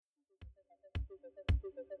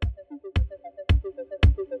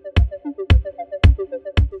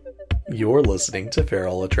You're listening to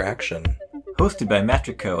Feral Attraction, hosted by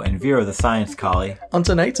Metrico and Vera the Science Collie. On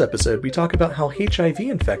tonight's episode, we talk about how HIV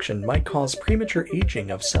infection might cause premature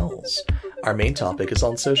aging of cells. Our main topic is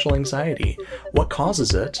on social anxiety, what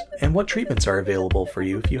causes it, and what treatments are available for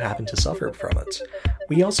you if you happen to suffer from it.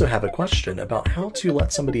 We also have a question about how to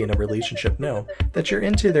let somebody in a relationship know that you're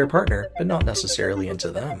into their partner, but not necessarily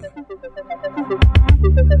into them.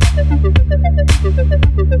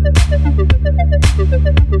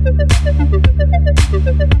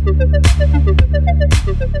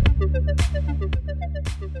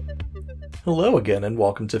 Hello again, and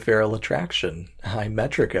welcome to Feral Attraction. I'm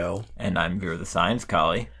Metrico. And I'm Vera the Science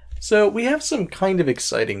Collie. So we have some kind of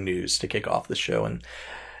exciting news to kick off the show, and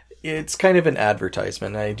it's kind of an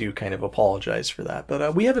advertisement, and I do kind of apologize for that,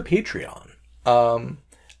 but we have a Patreon.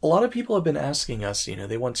 A lot of people have been asking us,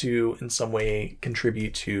 they want to in some way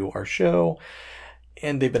contribute to our show,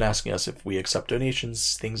 and they've been asking us if we accept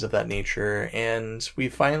donations, things of that nature, and we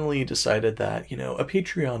finally decided that, a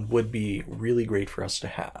Patreon would be really great for us to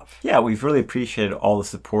have. Yeah, we've really appreciated all the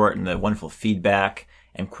support and the wonderful feedback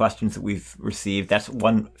and questions that we've received. That's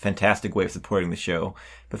one fantastic way of supporting the show.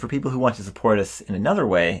 But for people who want to support us in another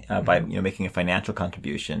way, by making a financial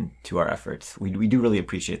contribution to our efforts, we do really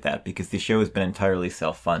appreciate that, because the show has been entirely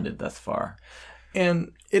self-funded thus far.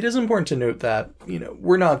 And it is important to note that,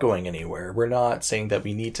 we're not going anywhere. We're not saying that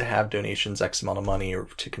we need to have donations X amount of money or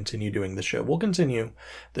to continue doing the show. We'll continue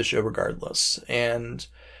the show regardless. And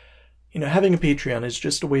having a Patreon is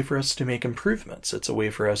just a way for us to make improvements. It's a way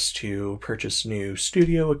for us to purchase new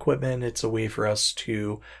studio equipment. It's a way for us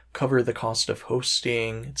to cover the cost of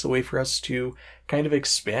hosting. It's a way for us to kind of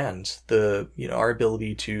expand our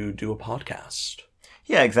ability to do a podcast.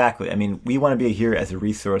 Yeah, exactly. I mean, we want to be here as a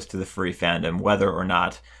resource to the furry fandom, whether or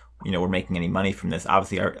not, we're making any money from this.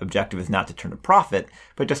 Obviously, our objective is not to turn a profit,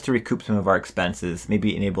 but just to recoup some of our expenses,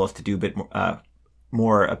 maybe enable us to do a bit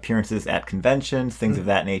more appearances at conventions, things of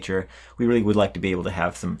that nature. We really would like to be able to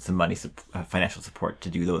have some money, financial support to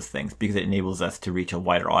do those things, because it enables us to reach a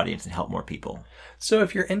wider audience and help more people. So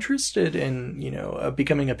if you're interested in,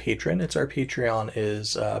 becoming a patron, our Patreon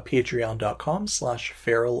is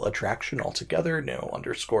patreon.com/feralattraction altogether. No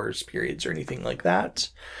underscores, periods, or anything like that.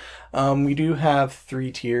 We do have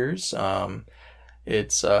 3 tiers.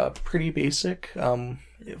 It's pretty basic.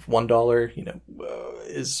 If $1,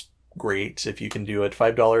 is great if you can do it.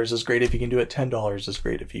 $5 is great if you can do it. $10 is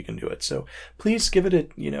great if you can do it. So please give it a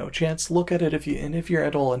chance. Look at it if you're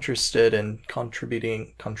at all interested in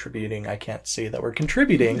contributing. I can't say that word.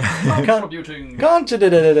 Contributing. Contributing.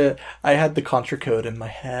 I had the contra code in my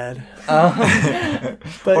head.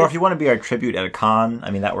 But or if you want to be our tribute at a con,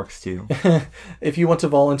 that works too. If you want to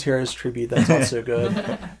volunteer as tribute, that's also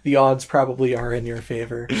good. The odds probably are in your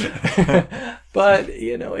favor. But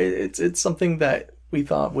it's something that we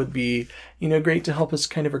thought would be, great to help us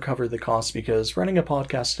kind of recover the cost, because running a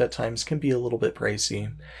podcast at times can be a little bit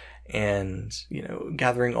pricey. And,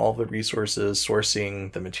 gathering all the resources,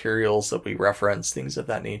 sourcing the materials that we reference, things of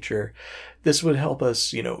that nature, this would help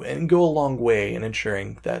us, and go a long way in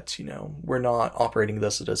ensuring that, we're not operating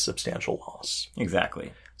this at a substantial loss.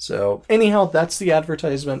 Exactly. So anyhow, that's the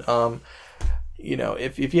advertisement.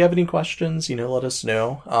 If you have any questions, let us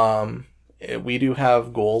know. We do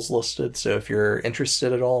have goals listed, so if you're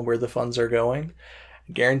interested at all in where the funds are going,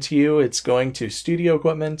 I guarantee you it's going to studio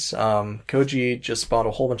equipment. Koji just bought a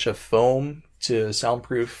whole bunch of foam to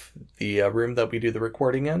soundproof the room that we do the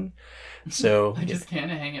recording in. So I just can't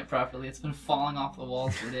hang it properly. It's been falling off the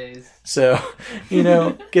walls for days. So,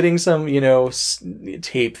 getting some,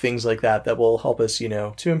 tape, things like that will help us,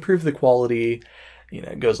 to improve the quality.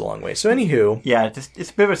 It goes a long way. So anywho. Yeah, it's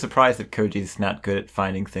a bit of a surprise that Koji's not good at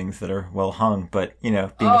finding things that are well hung, but, being a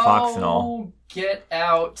fox and all. Oh, get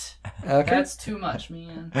out. Okay. That's too much,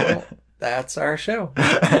 man. Well, that's our show.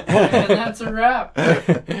 And that's a wrap.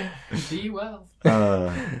 Be well.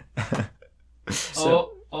 You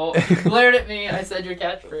glared at me. I said your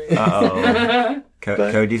catchphrase. Uh-oh.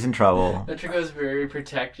 Koji's in trouble. Metrico's very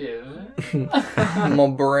protective. My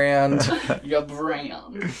brand. Your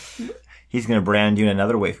brand. He's going to brand you in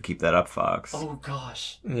another way if you keep that up, Fox. Oh,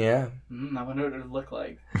 gosh. Yeah. I wonder what it would look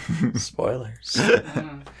like. Spoilers.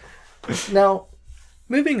 Now,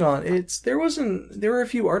 moving on, there were a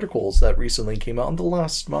few articles that recently came out in the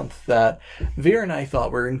last month that Vera and I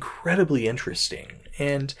thought were incredibly interesting.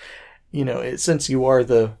 And, since you are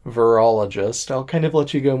the virologist, I'll kind of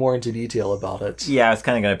let you go more into detail about it. Yeah, I was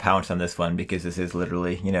kind of going to pounce on this one because this is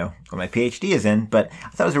literally, what my PhD is in. But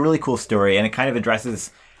I thought it was a really cool story, and it kind of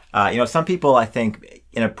addresses... some people, I think,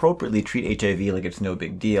 inappropriately treat HIV like it's no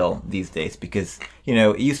big deal these days because,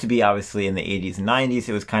 it used to be obviously in the 80s and 90s,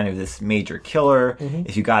 it was kind of this major killer. Mm-hmm.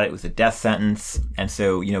 If you got it, it was a death sentence. And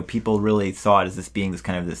so, people really saw it as this being this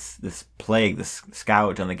kind of this plague, this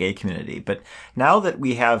scourge on the gay community. But now that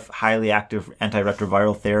we have highly active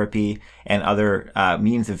antiretroviral therapy and other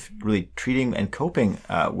means of really treating and coping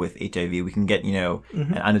with HIV, we can get, an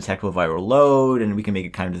undetectable viral load, and we can make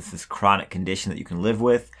it kind of this chronic condition that you can live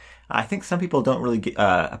with. I think some people don't really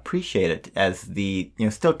appreciate it as the,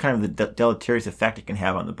 still kind of the deleterious effect it can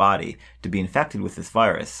have on the body to be infected with this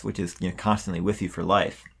virus, which is, constantly with you for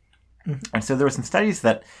life. Mm-hmm. And so there were some studies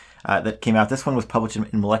that came out. This one was published in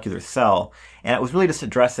Molecular Cell, and it was really just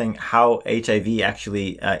addressing how HIV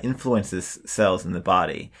actually influences cells in the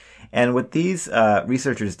body. And what these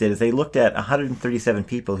researchers did is they looked at 137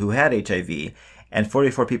 people who had HIV and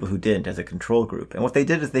 44 people who didn't as a control group. And what they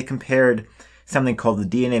did is they compared something called the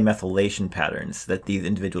DNA methylation patterns that these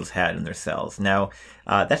individuals had in their cells. Now,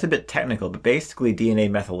 that's a bit technical, but basically DNA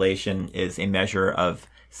methylation is a measure of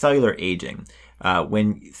cellular aging.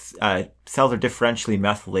 When cells are differentially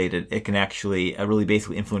methylated, it can actually really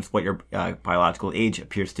basically influence what your biological age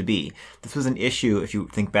appears to be. This was an issue if you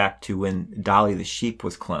think back to when Dolly the sheep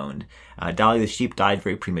was cloned. Dolly the sheep died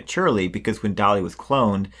very prematurely because when Dolly was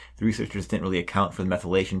cloned, the researchers didn't really account for the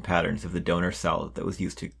methylation patterns of the donor cell that was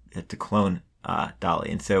used to clone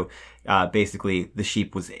Dolly. And so basically the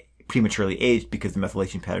sheep was prematurely aged because the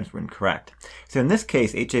methylation patterns were incorrect. So in this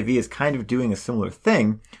case, HIV is kind of doing a similar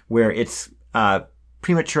thing where it's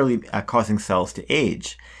prematurely causing cells to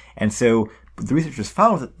age. And so the researchers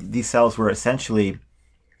found that these cells were essentially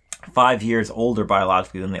 5 years older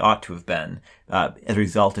biologically than they ought to have been as a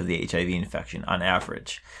result of the HIV infection on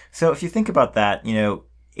average. So if you think about that,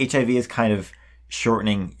 HIV is kind of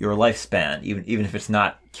shortening your lifespan, even if it's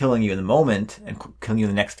not killing you in the moment and killing you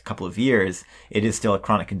in the next couple of years, it is still a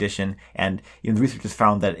chronic condition. And the researchers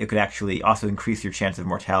found that it could actually also increase your chance of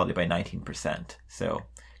mortality by 19%. So,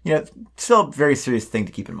 still a very serious thing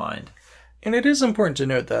to keep in mind. And it is important to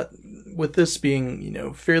note that with this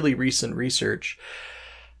being, fairly recent research,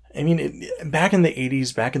 I mean, back in the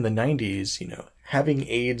 80s, back in the 90s, having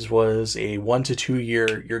AIDS was a 1 to 2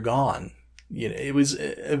 year, you're gone. It was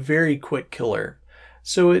a very quick killer.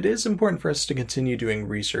 So it is important for us to continue doing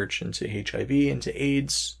research into HIV, into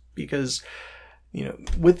AIDS, because,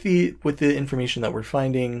 with the information that we're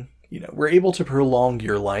finding, we're able to prolong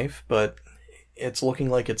your life, but it's looking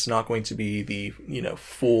like it's not going to be the,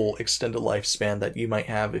 full extended lifespan that you might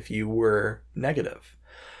have if you were negative.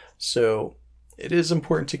 So it is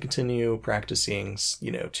important to continue practicing,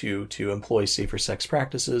 to employ safer sex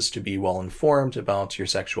practices, to be well informed about your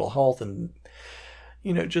sexual health, and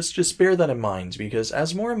just bear that in mind, because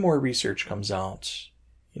as more and more research comes out,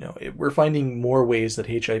 we're finding more ways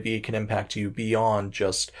that HIV can impact you beyond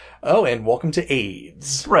just, and welcome to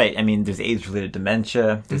AIDS. Right. I mean, there's AIDS-related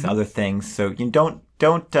dementia. There's other things. So don't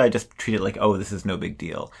just treat it like, this is no big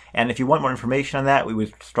deal. And if you want more information on that, we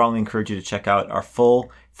would strongly encourage you to check out our full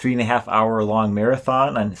 3.5-hour-long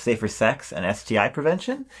marathon on safer sex and STI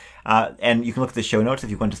prevention. And you can look at the show notes if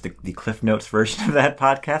you want just the Cliff Notes version of that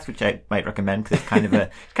podcast, which I might recommend because it's kind of a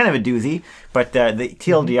doozy. But the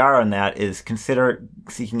TLDR on that is consider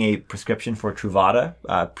seeking a prescription for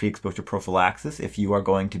Truvada, pre-exposure prophylaxis, if you are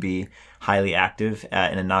going to be highly active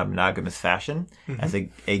in a non-monogamous fashion as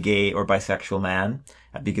a gay or bisexual man,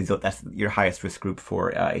 because that's your highest risk group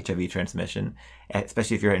for HIV transmission.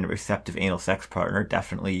 Especially if you're in a receptive anal sex partner,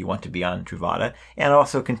 definitely you want to be on Truvada. And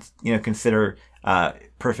also, consider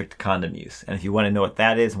perfect condom use. And if you want to know what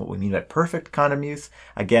that is and what we mean by perfect condom use,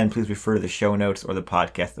 again, please refer to the show notes or the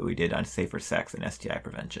podcast that we did on safer sex and STI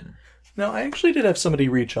prevention. Now, I actually did have somebody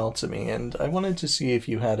reach out to me, and I wanted to see if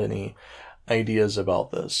you had any ideas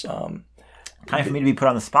about this. Time for me to be put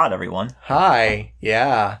on the spot, everyone. Hi.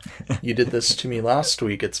 Yeah. You did this to me last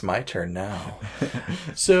week. It's my turn now.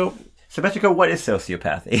 So, Petrico, what is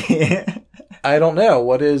sociopathy? I don't know.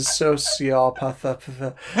 What is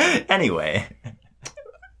sociopathy? Anyway.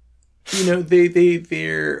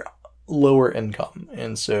 They're lower income,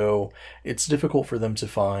 and so it's difficult for them to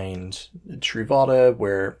find Truvada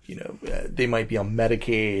where, they might be on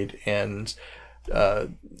Medicaid, and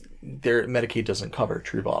their Medicaid doesn't cover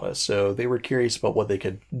Truvada, so they were curious about what they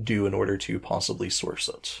could do in order to possibly source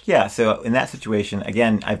it. Yeah, so in that situation,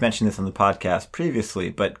 again, I've mentioned this on the podcast previously,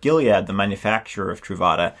 but Gilead, the manufacturer of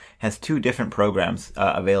Truvada, has 2 different programs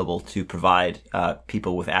available to provide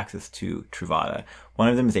people with access to Truvada. One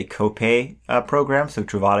of them is a copay program, so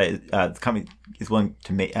Truvada, the company is willing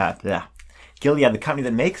to make, Gilead, the company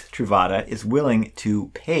that makes Truvada, is willing to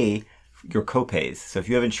pay your copays. So if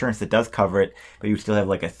you have insurance that does cover it, but you still have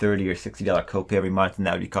like a $30 or $60 copay every month, and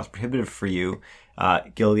that would be cost prohibitive for you,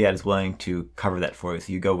 Gilead is willing to cover that for you.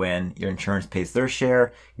 So you go in, your insurance pays their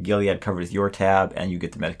share, Gilead covers your tab, and you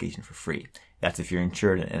get the medication for free. That's if you're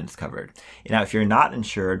insured and it's covered. Now, if you're not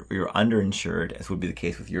insured or you're underinsured, as would be the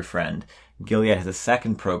case with your friend, Gilead has a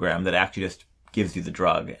second program that actually just gives you the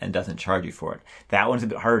drug and doesn't charge you for it. That one's a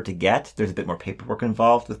bit harder to get. There's a bit more paperwork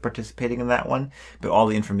involved with participating in that one, but all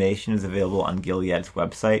the information is available on Gilead's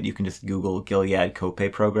website. You can just Google Gilead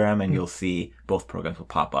Copay Program and you'll see both programs will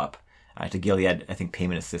pop up. To Gilead, I think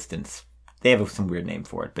Payment Assistance. They have some weird name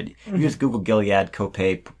for it, but you just Google Gilead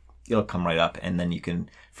Copay, it'll come right up, and then you can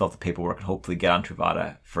fill out the paperwork and hopefully get on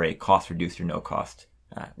Truvada for a cost-reduced or no-cost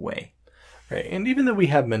way. Right, and even though we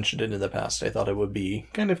have mentioned it in the past, I thought it would be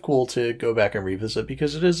kind of cool to go back and revisit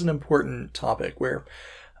because it is an important topic where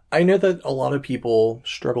I know that a lot of people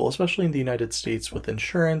struggle, especially in the United States, with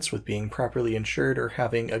insurance, with being properly insured or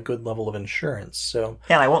having a good level of insurance. So,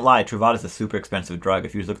 yeah, and I won't lie, Truvada is a super expensive drug.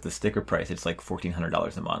 If you just look at the sticker price, it's like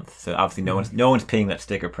 $1,400 a month. So obviously, no one's paying that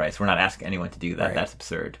sticker price. We're not asking anyone to do that. Right. That's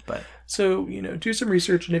absurd. But so do some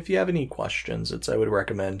research, and if you have any questions, I would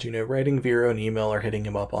recommend writing Vero an email or hitting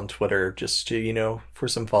him up on Twitter just to for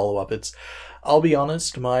some follow up. I'll be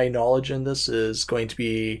honest, my knowledge in this is going to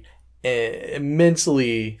be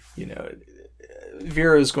immensely,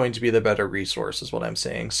 Vero is going to be the better resource is what I'm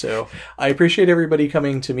saying. So I appreciate everybody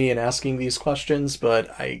coming to me and asking these questions, but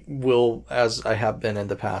I will, as I have been in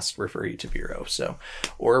the past, refer you to Vero.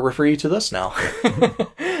 Or refer you to this now.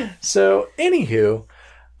 So anywho,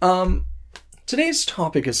 today's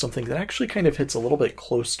topic is something that actually kind of hits a little bit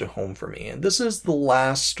close to home for me. And this is the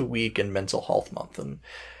last week in Mental Health Month. And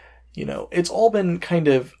it's all been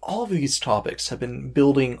all of these topics have been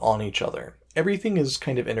building on each other. Everything is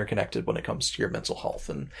kind of interconnected when it comes to your mental health.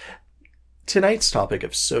 And tonight's topic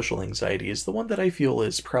of social anxiety is the one that I feel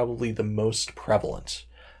is probably the most prevalent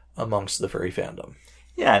amongst the furry fandom.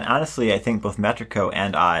 Yeah, and honestly, I think both Metrico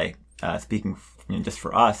and I, speaking just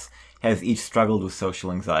for us, have each struggled with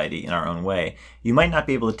social anxiety in our own way. You might not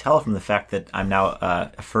be able to tell from the fact that I'm now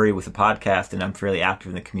a furry with a podcast and I'm fairly active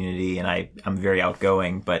in the community and I'm very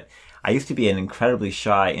outgoing, but I used to be an incredibly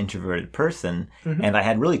shy, introverted person, and I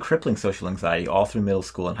had really crippling social anxiety all through middle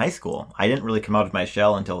school and high school. I didn't really come out of my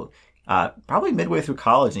shell until probably midway through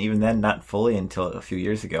college, and even then not fully until a few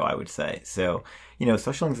years ago, I would say. So,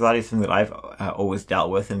 social anxiety is something that I've always dealt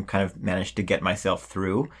with and kind of managed to get myself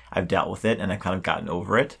through. I've dealt with it, and I've kind of gotten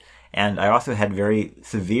over it. And I also had very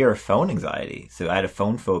severe phone anxiety. So I had a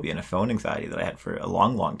phone phobia and a phone anxiety that I had for a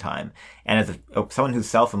long, long time. And as someone who's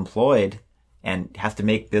self-employed and has to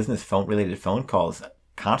make business related phone calls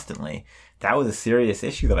constantly, that was a serious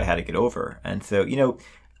issue that I had to get over. And so,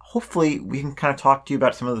 hopefully we can kind of talk to you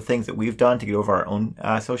about some of the things that we've done to get over our own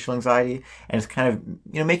social anxiety and just kind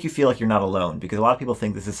of, make you feel like you're not alone, because a lot of people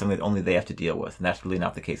think this is something that only they have to deal with. And that's really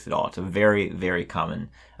not the case at all. It's a very, very common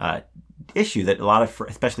issue that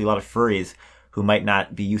especially a lot of furries who might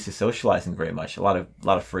not be used to socializing very much, a lot of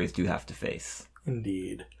furries do have to face.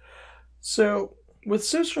 Indeed. So with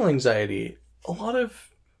social anxiety, a lot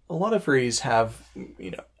of furries have,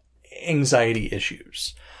 anxiety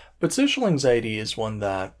issues. But social anxiety is one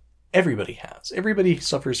that everybody has. Everybody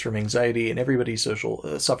suffers from anxiety, and everybody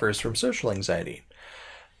suffers from social anxiety.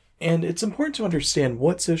 And it's important to understand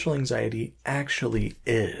what social anxiety actually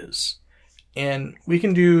is. And we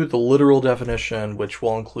can do the literal definition, which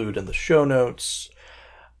we'll include in the show notes.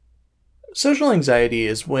 Social anxiety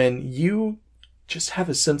is when you just have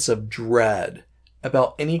a sense of dread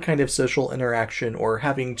about any kind of social interaction or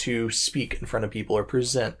having to speak in front of people or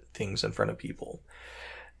present things in front of people.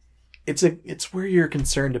 It's where you're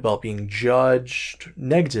concerned about being judged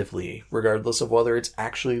negatively, regardless of whether it's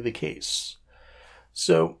actually the case.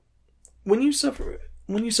 So, when you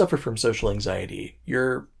suffer from social anxiety,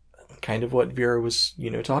 you're kind of what Vera was,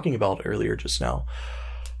 talking about earlier just now.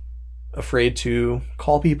 Afraid to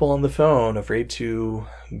call people on the phone, afraid to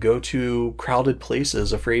go to crowded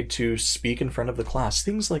places, afraid to speak in front of the class,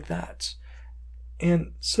 things like that.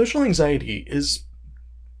 And social anxiety is,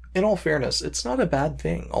 in all fairness, it's not a bad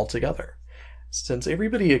thing altogether. Since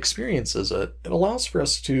everybody experiences it, it allows for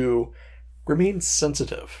us to remain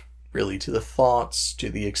sensitive, really, to the thoughts, to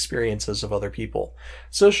the experiences of other people.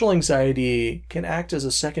 Social anxiety can act as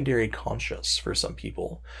a secondary conscience for some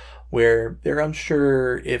people, where they're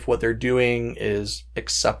unsure if what they're doing is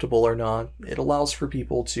acceptable or not. It allows for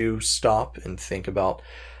people to stop and think about,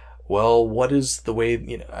 well, what is the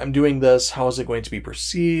way, I'm doing this, how is it going to be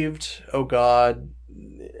perceived? Oh God.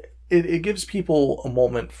 It gives people a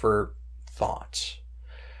moment for thought.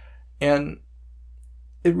 And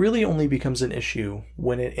it really only becomes an issue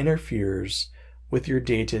when it interferes with your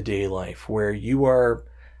day-to-day life, where you are,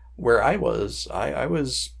 where I was,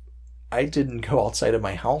 I didn't go outside of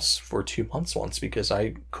my house for 2 months once because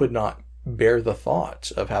I could not bear the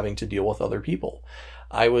thought of having to deal with other people.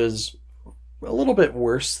 I was a little bit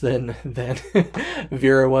worse than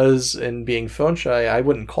Vera was in being phone shy. I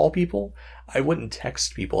wouldn't call people. I wouldn't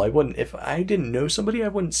text people. If I didn't know somebody, I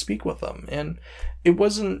wouldn't speak with them. And it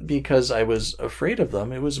wasn't because I was afraid of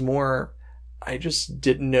them. It was more, I just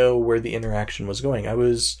didn't know where the interaction was going. I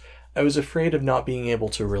was afraid of not being able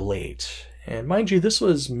to relate. And mind you, this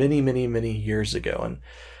was many, many, many years ago. And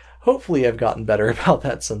hopefully I've gotten better about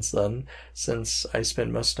that since then, since I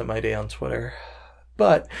spend most of my day on Twitter.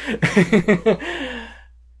 But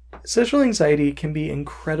social anxiety can be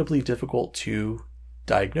incredibly difficult to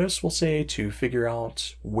diagnose, we'll say, to figure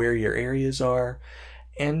out where your areas are,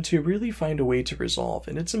 and to really find a way to resolve.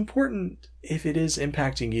 And it's important if it is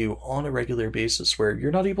impacting you on a regular basis, where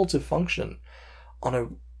you're not able to function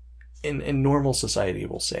in normal society,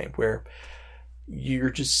 we'll say, where you're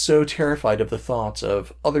just so terrified of the thought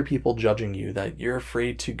of other people judging you that you're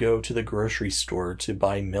afraid to go to the grocery store to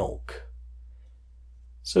buy milk.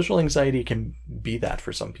 Social anxiety can be that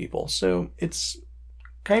for some people. So it's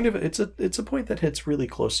kind of, it's a point that hits really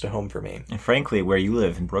close to home for me. And frankly, where you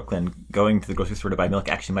live in Brooklyn, going to the grocery store to buy milk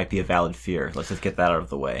actually might be a valid fear. Let's just get that out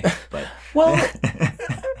of the way. But well,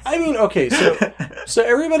 I mean, okay, so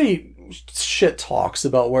everybody shit talks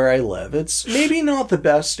about where I live. It's maybe not the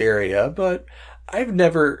best area, but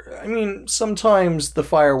sometimes the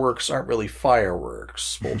fireworks aren't really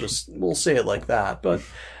fireworks. We'll say it like that, but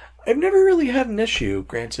I've never really had an issue,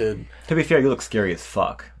 granted. To be fair, you look scary as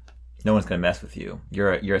fuck. No one's gonna mess with you.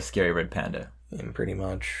 You're a scary red panda. And pretty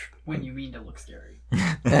much. When you mean to look scary.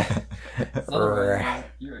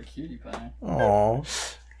 You're a cutie pie.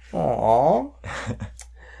 Aww.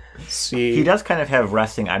 See, he does kind of have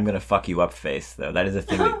resting "I'm gonna fuck you up" face, though. That is a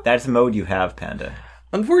thing. That's a mode you have, Panda.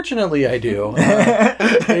 Unfortunately, I do.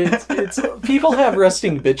 It's people have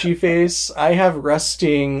resting bitchy face. I have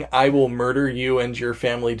resting "I will murder you and your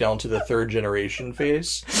family down to the third generation"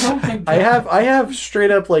 face. Oh my God. I have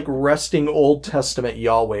straight up like resting Old Testament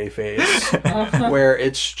Yahweh face, where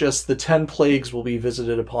it's just the 10 plagues will be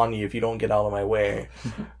visited upon you if you don't get out of my way.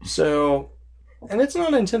 So, and it's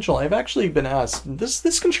not intentional. I've actually been asked.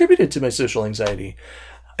 This contributed to my social anxiety.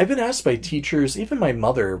 I've been asked by teachers, even my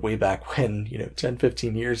mother way back when, 10,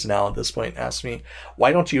 15 years now at this point, asked me,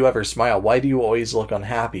 why don't you ever smile? Why do you always look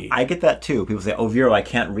unhappy? I get that too. People say, oh, Vero, I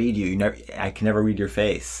can't read you. I can never read your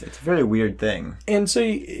face. It's a very weird thing. And so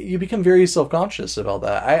you become very self-conscious about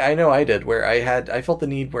that. I know I did, where I felt the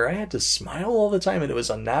need where I had to smile all the time, and it was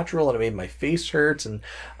unnatural, and it made my face hurt, and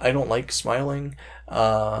I don't like smiling,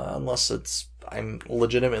 unless I'm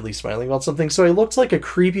legitimately smiling about something. So I looked like a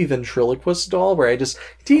creepy ventriloquist doll where I just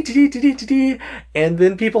tee, and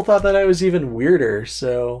then people thought that I was even weirder.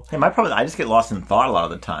 So yeah, my problem is I just get lost in thought a lot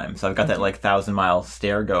of the time. So I've got that 1,000-mile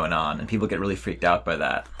stare going on, and people get really freaked out by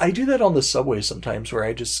that. I do that on the subway sometimes, where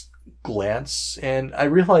I just glance and I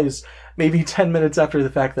realize maybe 10 minutes after the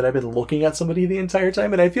fact that I've been looking at somebody the entire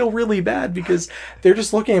time, and I feel really bad because they're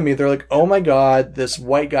just looking at me. They're like, oh my God, this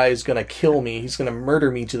white guy is going to kill me. He's going to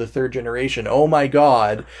murder me to the third generation. Oh my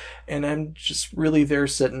God. And I'm just really there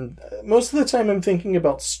sitting. Most of the time I'm thinking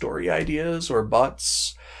about story ideas or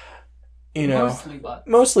butts.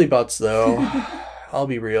 Mostly butts though. I'll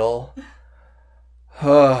be real.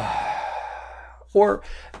 Or,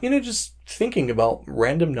 just thinking about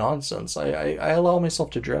random nonsense. I allow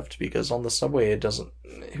myself to drift because on the subway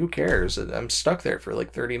who cares? I'm stuck there for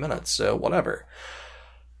 30 minutes, so whatever.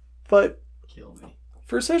 But Kill me.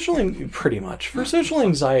 For social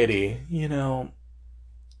anxiety, you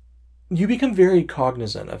become very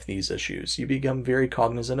cognizant of these issues. You become very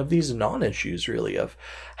cognizant of these non-issues, really, of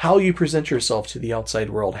how you present yourself to the outside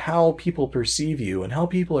world, how people perceive you, and how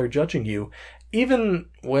people are judging you, even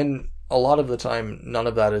when a lot of the time, none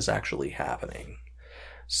of that is actually happening.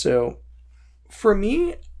 So, for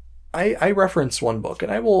me, I reference one book,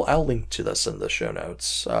 and I'll link to this in the show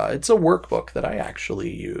notes. It's a workbook that I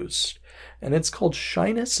actually used, and it's called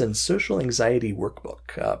Shyness and Social Anxiety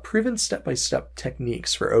Workbook, Proven Step-by-Step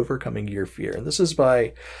Techniques for Overcoming Your Fear. And this is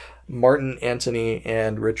by Martin Antony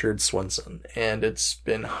and Richard Swenson, and it's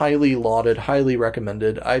been highly lauded, highly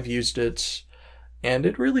recommended. I've used it, and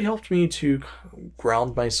it really helped me to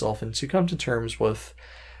ground myself and to come to terms with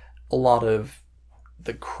a lot of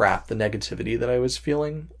the crap, the negativity that I was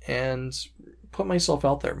feeling, and put myself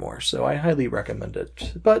out there more. So I highly recommend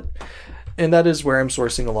it. And that is where I'm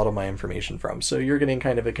sourcing a lot of my information from. So you're getting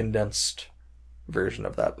kind of a condensed version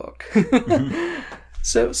of that book.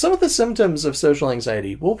 So some of the symptoms of social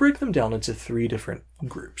anxiety, we'll break them down into 3 different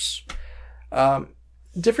groups.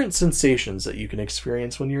 Different sensations that you can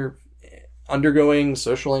experience when you're undergoing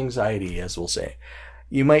social anxiety, as we'll say.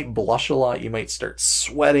 You might blush a lot, you might start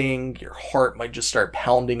sweating, your heart might just start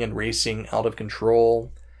pounding and racing out of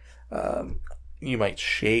control. You might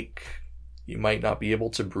shake, you might not be able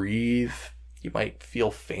to breathe, you might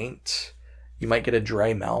feel faint, you might get a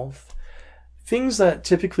dry mouth. Things that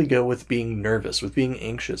typically go with being nervous, with being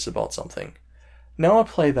anxious about something. Now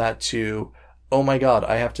apply that to, oh my God,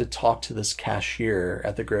 I have to talk to this cashier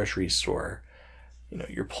at the grocery store. You know,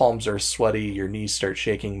 your palms are sweaty, your knees start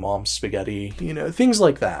shaking, mom's spaghetti, you know, things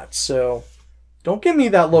like that. So, don't give me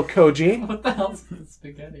that look, Koji. What the hell's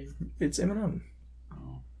spaghetti? It's M&M.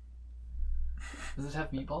 Oh. Does it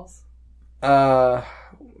have meatballs?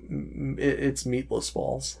 It's meatless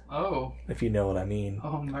balls, Oh. if you know what I mean.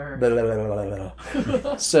 Oh, nerd. Blah, blah, blah, blah,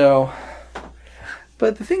 blah. So,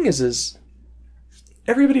 but the thing is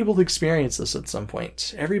everybody will experience this at some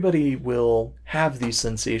point. Everybody will have these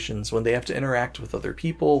sensations when they have to interact with other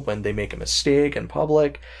people, when they make a mistake in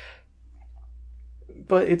public.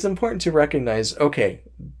 But it's important to recognize, okay,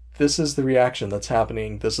 this is the reaction that's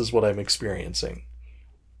happening. This is what I'm experiencing.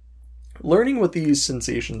 Learning what these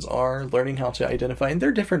sensations are, learning how to identify, and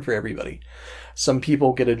they're different for everybody. Some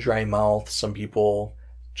people get a dry mouth, some people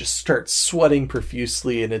just start sweating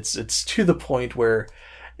profusely, and it's to the point where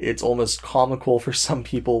it's almost comical for some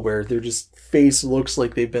people, where their just face looks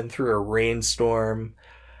like they've been through a rainstorm.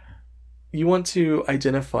 You want to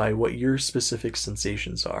identify what your specific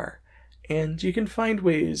sensations are. And you can find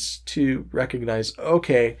ways to recognize,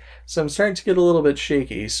 okay, so I'm starting to get a little bit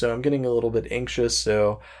shaky, so I'm getting a little bit anxious,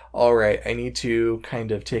 so alright, I need to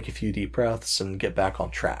kind of take a few deep breaths and get back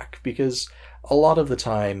on track. Because a lot of the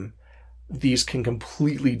time, these can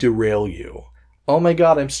completely derail you. Oh my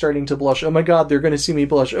God, I'm starting to blush. Oh my God, they're going to see me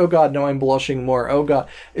blush. Oh God, no, I'm blushing more. Oh God,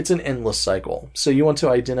 it's an endless cycle. So you want to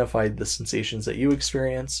identify the sensations that you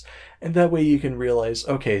experience, and that way you can realize,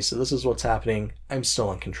 okay, so this is what's happening. I'm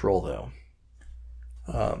still in control though.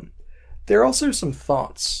 There are also some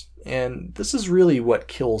thoughts, and this is really what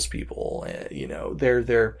kills people. You know,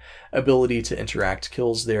 their ability to interact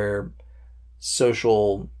kills their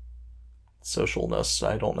socialness.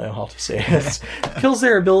 I don't know how to say it. Kills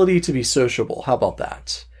their ability to be sociable. How about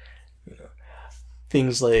that? You know,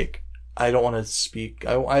 things like, I don't want to speak.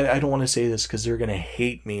 I don't want to say this because they're going to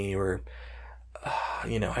hate me, or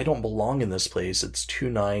you know, I don't belong in this place. It's too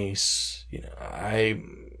nice. You know, I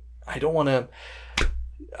don't want to.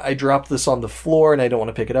 I dropped this on the floor and I don't want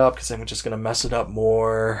to pick it up because I'm just going to mess it up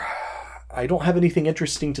more. I don't have anything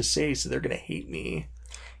interesting to say, so they're going to hate me.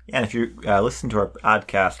 Yeah, and if you listened to our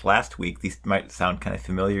podcast last week, these might sound kind of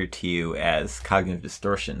familiar to you as cognitive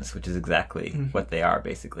distortions, which is exactly what they are,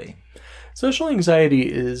 basically. Social anxiety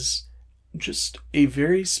is just a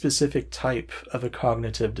very specific type of a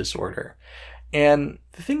cognitive disorder. And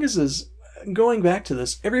the thing is going back to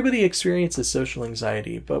this, everybody experiences social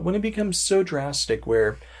anxiety, but when it becomes so drastic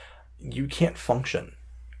where you can't function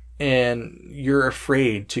and you're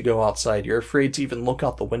afraid to go outside, you're afraid to even look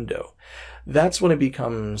out the window, that's when it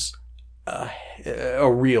becomes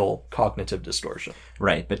a real cognitive distortion.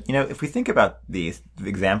 Right. But, you know, if we think about these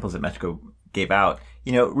examples that Mechiko gave out,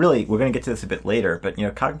 you know, really, we're going to get to this a bit later, but, you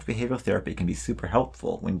know, cognitive behavioral therapy can be super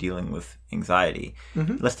helpful when dealing with anxiety.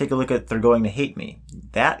 Mm-hmm. Let's take a look at They're Going to Hate Me.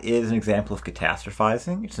 That is an example of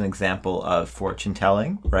catastrophizing. It's an example of fortune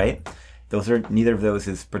telling, right? Neither of those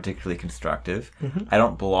is particularly constructive. Mm-hmm. I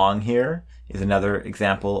Don't Belong Here is another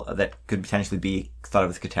example that could potentially be thought of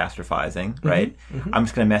as catastrophizing, right? Mm-hmm. I'm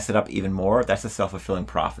just going to mess it up even more. That's a self-fulfilling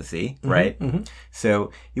prophecy, right? Mm-hmm.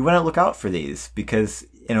 So you want to look out for these because,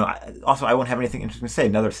 you know, I won't have anything interesting to say.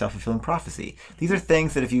 Another self-fulfilling prophecy. These are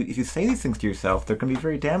things that if you say these things to yourself, they're going to be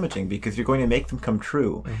very damaging because you're going to make them come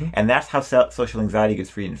true. Mm-hmm. And that's how social anxiety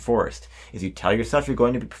gets reinforced. Is you tell yourself you're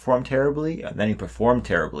going to perform terribly, and then you perform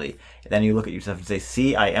terribly. And then you look at yourself and say,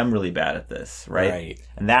 see, I am really bad at this, right?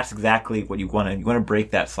 And that's exactly what you want to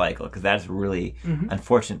break that cycle, because that's a really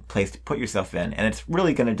unfortunate place to put yourself in. And it's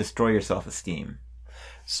really going to destroy your self-esteem.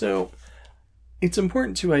 So it's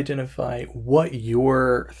important to identify what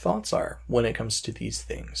your thoughts are when it comes to these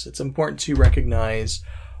things. It's important to recognize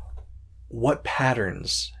what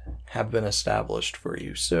patterns have been established for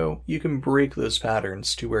you, so you can break those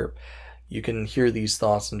patterns to where you can hear these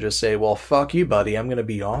thoughts and just say, well, fuck you, buddy, I'm going to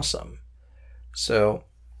be awesome. So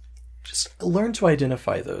just learn to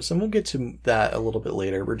identify those, and we'll get to that a little bit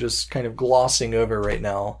later. We're just kind of glossing over right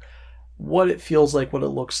now what it feels like, what it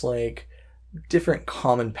looks like, different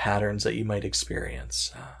common patterns that you might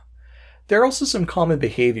experience. there are also some common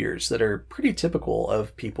behaviors that are pretty typical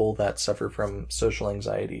of people that suffer from social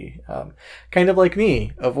anxiety. Kind of like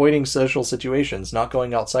me, avoiding social situations, not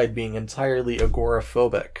going outside, being entirely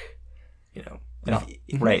agoraphobic. You know,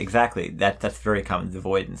 Right, exactly. That's very common,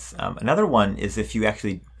 avoidance. Another one is if you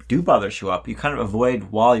actually do bother show up, you kind of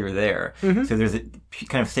avoid while you're there. So there's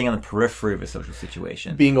kind of staying on the periphery of a social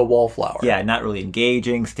situation. Being a wallflower. Yeah, not really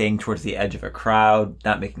engaging, staying towards the edge of a crowd,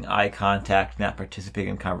 not making eye contact, not participating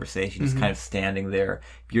in conversation, just kind of standing there.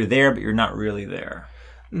 You're there, but you're not really there.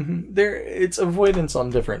 It's avoidance on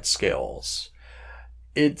different scales.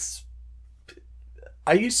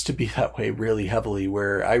 I used to be that way really heavily,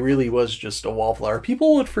 where I really was just a wallflower.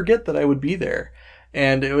 People would forget that I would be there.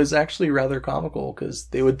 And it was actually rather comical because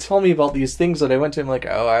they would tell me about these things that I went to and like,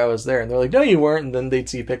 oh, I was there. And they're like, no, you weren't. And then they'd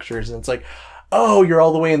see pictures and it's like, oh, you're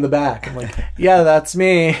all the way in the back. I'm like, yeah, that's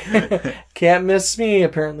me. Can't miss me.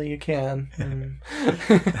 Apparently you can.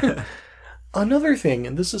 Another thing,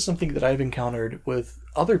 and this is something that I've encountered with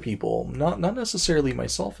other people, not necessarily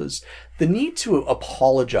myself, is the need to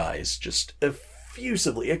apologize just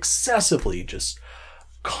effusively, excessively, just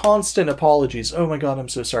constant apologies. Oh my God, I'm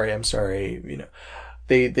so sorry. I'm sorry. You know,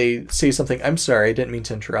 they say something. I'm sorry. I didn't mean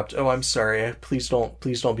to interrupt. Oh, I'm sorry. Please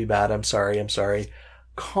don't be bad. I'm sorry. I'm sorry.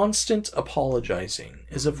 Constant apologizing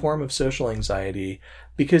is a form of social anxiety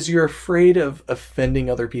because you're afraid of offending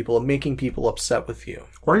other people and making people upset with you.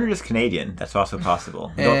 Or you're just Canadian. That's also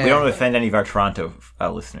possible. We don't offend any of our Toronto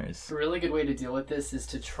listeners. A really good way to deal with this is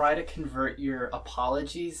to try to convert your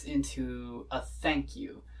apologies into a thank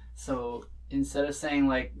you. So instead of saying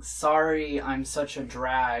like, sorry, I'm such a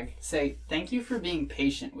drag, say, thank you for being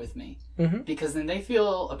patient with me. Because then they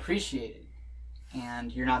feel appreciated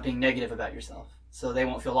and you're not being negative about yourself. So they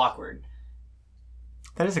won't feel awkward.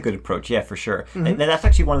 That is a good approach, yeah, for sure. And that's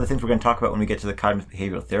actually one of the things we're going to talk about when we get to the cognitive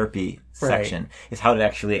behavioral therapy section, is how to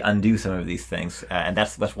actually undo some of these things. And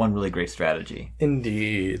that's one really great strategy.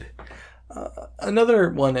 Indeed. Another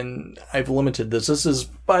one, and I've limited this. This is,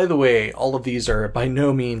 by the way, all of these are by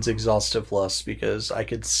no means exhaustive lists because I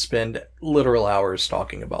could spend literal hours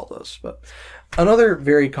talking about this. But another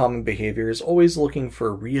very common behavior is always looking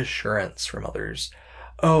for reassurance from others.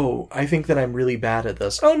 Oh, I think that I'm really bad at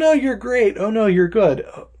this. Oh, no, you're great. Oh, no, you're good.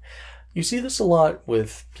 You see this a lot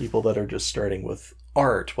with people that are just starting with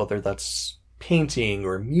art, whether that's painting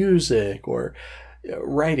or music or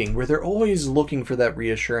writing, where they're always looking for that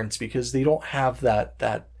reassurance because they don't have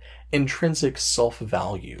that intrinsic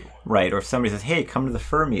self-value. Right, or if somebody says, hey, come to the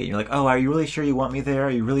fur meet, and you're like, oh, are you really sure you want me there?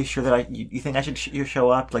 Are you really sure that you think I should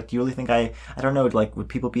show up? Like, do you really think I don't know, like, would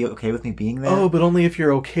people be okay with me being there? Oh, but only if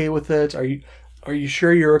you're okay with it. Are you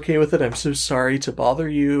sure you're okay with it? I'm so sorry to bother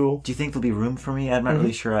you. Do you think there'll be room for me? I'm not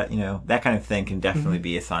really sure. That kind of thing can definitely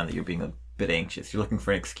be a sign that you're being a bit anxious. You're looking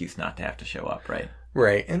for an excuse not to have to show up, right?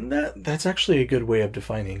 Right, and that's actually a good way of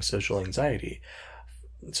defining social anxiety.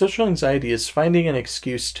 Social anxiety is finding an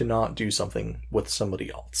excuse to not do something with somebody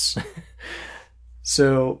else.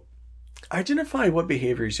 So, identify what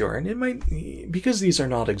behaviors you are, and it might, because these are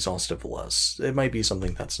not exhaustive lists, it might be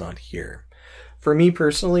something that's not here. For me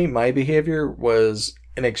personally, my behavior was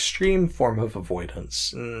an extreme form of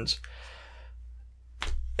avoidance, and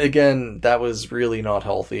again, that was really not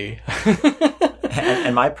healthy.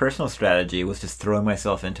 And my personal strategy was just throwing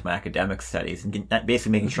myself into my academic studies and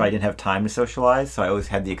basically making sure I didn't have time to socialize. So I always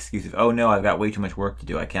had the excuse of, oh no, I've got way too much work to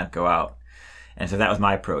do. I can't go out. And so that was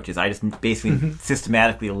my approach, is I just basically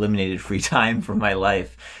systematically eliminated free time from my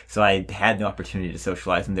life. So I had no opportunity to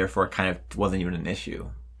socialize, and therefore it kind of wasn't even an issue.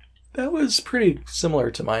 That was pretty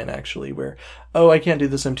similar to mine, actually, where, oh, I can't do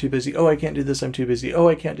this, I'm too busy. Oh, I can't do this, I'm too busy. Oh,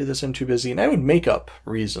 I can't do this, I'm too busy. And I would make up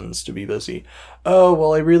reasons to be busy. Oh,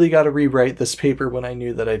 well, I really got to rewrite this paper when I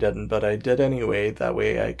knew that I didn't, but I did anyway. That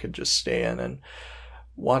way I could just stay in and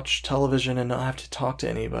watch television and not have to talk to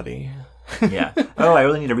anybody. Yeah. Oh, I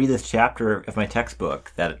really need to read this chapter of my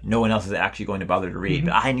textbook that no one else is actually going to bother to read,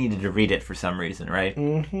 but I needed to read it for some reason, right?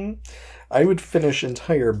 I would finish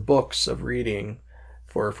entire books of reading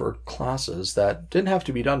for classes that didn't have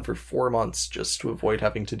to be done for 4 months just to avoid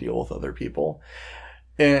having to deal with other people.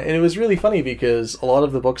 And it was really funny because a lot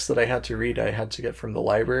of the books that I had to read, I had to get from the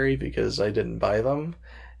library because I didn't buy them.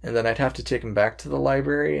 And then I'd have to take them back to the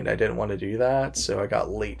library, and I didn't want to do that. So I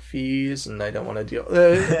got late fees, and I don't want to deal.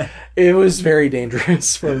 It was very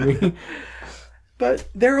dangerous for me. But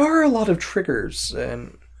there are a lot of triggers,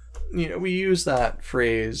 and we use that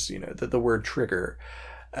phrase, the word trigger,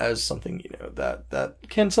 as something, that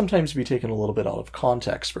can sometimes be taken a little bit out of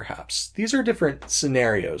context, perhaps. These are different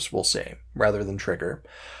scenarios, we'll say, rather than trigger,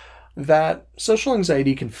 that social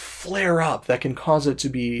anxiety can flare up, that can cause it to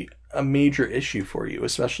be a major issue for you,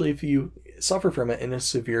 especially if you suffer from it in a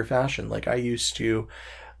severe fashion. Like I used to,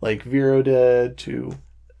 like Vero did, to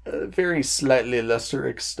a very slightly lesser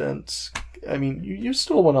extent. I mean, you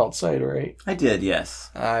still went outside, right? I did, yes.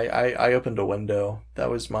 I opened a window. That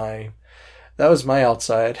was my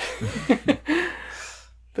outside.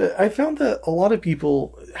 But I found that a lot of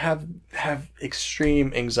people have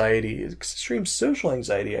extreme anxiety, extreme social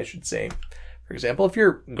anxiety, I should say. For example, if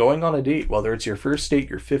you're going on a date, whether it's your first date,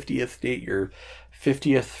 your 50th date, your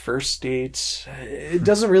 50th first date, it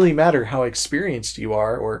doesn't really matter how experienced you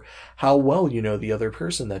are or how well you know the other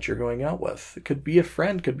person that you're going out with. It could be a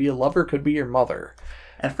friend, could be a lover, could be your mother.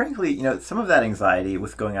 And frankly, some of that anxiety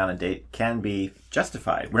with going on a date can be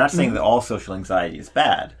justified. We're not saying that all social anxiety is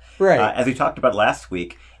bad. Right. As we talked about last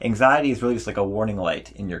week, anxiety is really just like a warning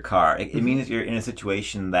light in your car. It means you're in a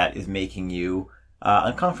situation that is making you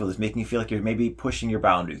uncomfortable. It's making you feel like you're maybe pushing your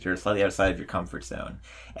boundaries. You're slightly outside of your comfort zone.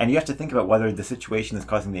 And you have to think about whether the situation that's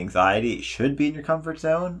causing the anxiety should be in your comfort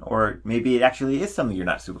zone, or maybe it actually is something you're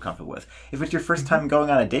not super comfortable with. If it's your first time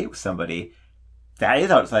going on a date with somebody, that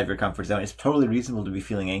is outside of your comfort zone. It's totally reasonable to be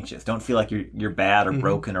feeling anxious. Don't feel like you're bad or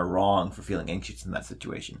broken or wrong for feeling anxious in that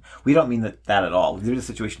situation. We don't mean that at all. There's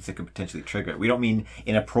situations that could potentially trigger it. We don't mean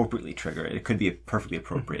inappropriately trigger it. It could be perfectly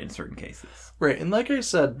appropriate in certain cases. Right. And like I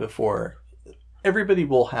said before, everybody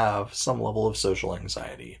will have some level of social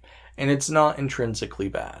anxiety. And it's not intrinsically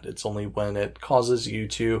bad. It's only when it causes you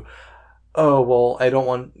to, oh, well, I don't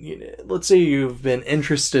want, let's say you've been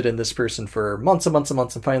interested in this person for months and months and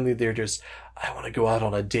months, and finally they're just, I want to go out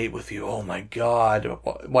on a date with you. Oh my God,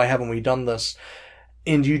 why haven't we done this?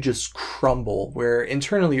 And you just crumble, where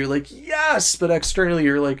internally you're like, yes, but externally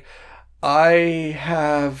you're like, I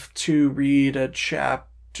have to read a chapter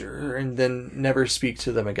and then never speak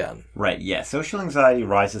to them again. Right, yeah. Social anxiety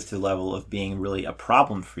rises to the level of being really a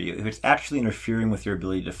problem for you if it's actually interfering with your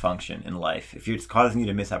ability to function in life. If it's causing you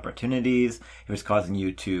to miss opportunities, if it's causing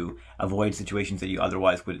you to avoid situations that you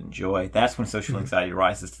otherwise would enjoy, that's when social anxiety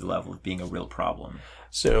rises to the level of being a real problem.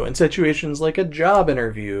 So in situations like a job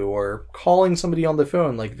interview or calling somebody on the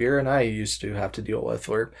phone like Vera and I used to have to deal with,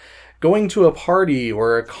 or going to a party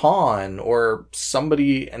or a con, or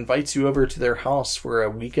somebody invites you over to their house for a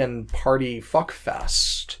weekend party fuck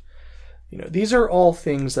fest. These are all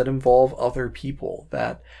things that involve other people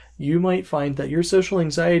that you might find that your social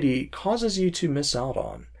anxiety causes you to miss out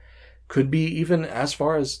on. Could be even as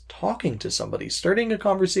far as talking to somebody, starting a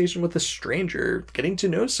conversation with a stranger, getting to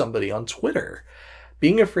know somebody on Twitter,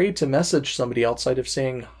 being afraid to message somebody outside of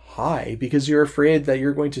saying hi because you're afraid that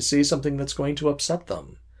you're going to say something that's going to upset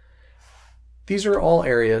them. These are all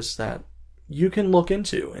areas that you can look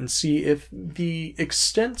into and see if the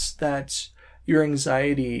extent that your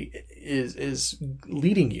anxiety is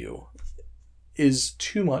leading you is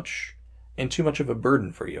too much, and too much of a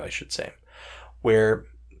burden for you, I should say, where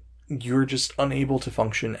you're just unable to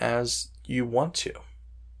function as you want to.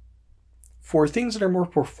 For things that are more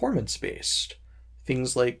performance-based,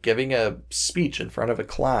 things like giving a speech in front of a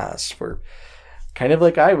class, for kind of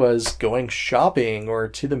like I was, going shopping or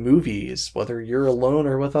to the movies, whether you're alone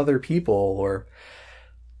or with other people, or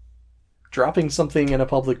dropping something in a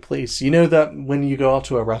public place. You know that when you go out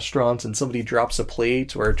to a restaurant and somebody drops a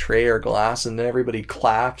plate or a tray or glass and then everybody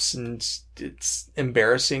claps and it's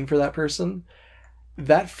embarrassing for that person?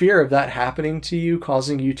 That fear of that happening to you,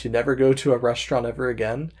 causing you to never go to a restaurant ever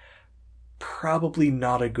again, probably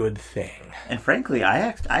not a good thing. And frankly,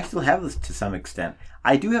 I still have this to some extent.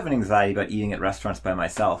 I do have an anxiety about eating at restaurants by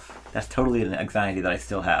myself. That's totally an anxiety that I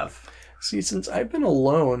still have. See, since I've been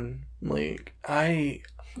alone, like, I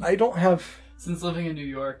don't have... Since living in New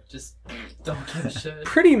York, just don't give a shit.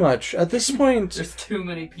 Pretty much. At this point... There's too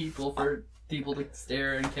many people for people to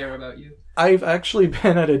stare and care about you. I've actually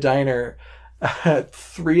been at a diner at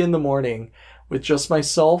 3 a.m. with just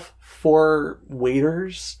myself, 4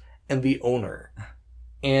 waiters, and the owner.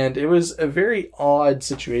 And it was a very odd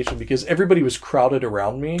situation because everybody was crowded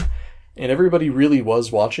around me and everybody really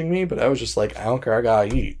was watching me, but I was just like, I don't care, I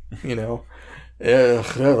gotta eat,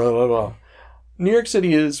 New York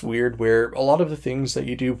City is weird, where a lot of the things that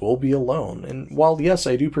you do will be alone. And while, yes,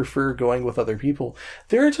 I do prefer going with other people,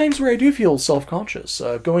 there are times where I do feel self-conscious.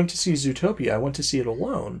 Going to see Zootopia, I went to see it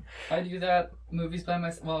alone. I do that, movies by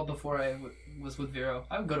myself. Well, before I was with Vero,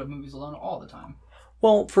 I would go to movies alone all the time.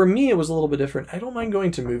 Well, for me, it was a little bit different. I don't mind going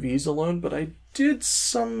to movies alone, but I did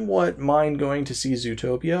somewhat mind going to see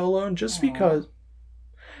Zootopia alone, just because...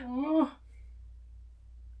 Oh.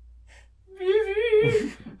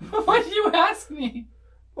 Vivi! Why did you ask me?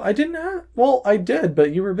 I didn't ask. Well, I did,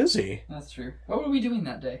 but you were busy. That's true. What were we doing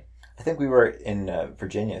that day? I think we were in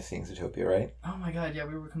Virginia seeing Zootopia, right? Oh my god, yeah,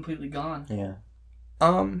 we were completely gone. Yeah.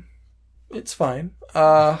 It's fine.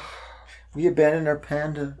 We abandoned our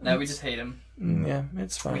panda. No, we just hate him. Yeah,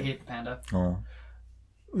 it's fine. We hate the panda. Oh.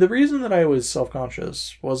 The reason that I was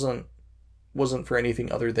self-conscious wasn't for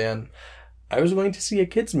anything other than I was going to see a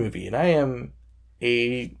kids movie, and I am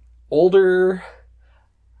a older,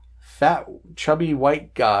 fat, chubby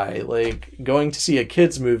white guy, like, going to see a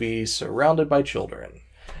kids movie surrounded by children.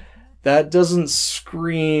 That doesn't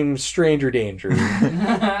scream stranger danger.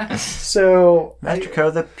 So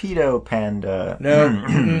Metrico the pedo panda.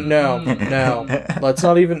 no. Let's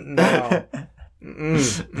not even no.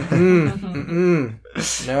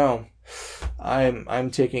 No. I'm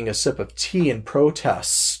taking a sip of tea in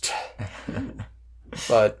protest.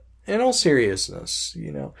 But in all seriousness,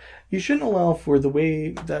 you shouldn't allow for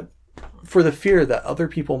the fear that other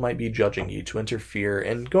people might be judging you to interfere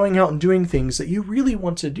in going out and doing things that you really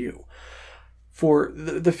want to do. For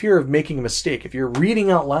the fear of making a mistake. If you're reading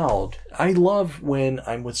out loud, I love when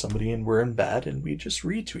I'm with somebody and we're in bed and we just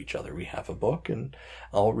read to each other. We have a book and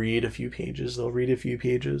I'll read a few pages, they'll read a few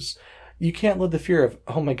pages. You can't let the fear of,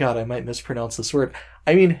 oh my god, I might mispronounce this word.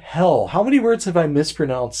 I mean, hell, how many words have I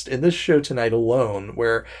mispronounced in this show tonight alone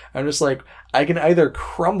where I'm just like, I can either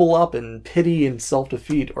crumble up in pity and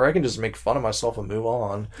self-defeat, or I can just make fun of myself and move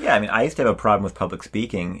on. Yeah, I mean, I used to have a problem with public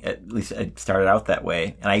speaking. At least it started out that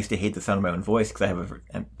way. And I used to hate the sound of my own voice because I have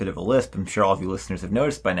a bit of a lisp. I'm sure all of you listeners have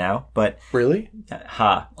noticed by now. But Really?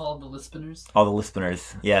 All the listeners? All the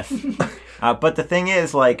listeners, yes. But the thing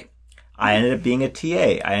is, like, I ended up being a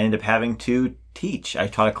TA. I ended up having to teach. I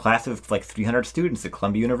taught a class of like 300 students at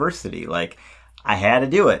Columbia University. Like, I had to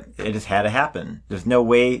do it. It just had to happen. There's no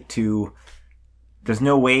way to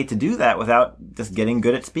do that without just getting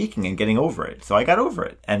good at speaking and getting over it. So I got over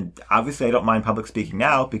it. And obviously I don't mind public speaking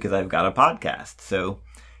now because I've got a podcast. So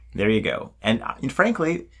there you go. And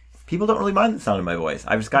frankly, people don't really mind the sound of my voice.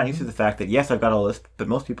 I've just gotten used to the fact that, yes, I've got a lisp, but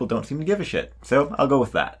most people don't seem to give a shit. So I'll go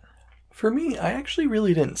with that. For me, I actually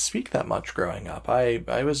really didn't speak that much growing up.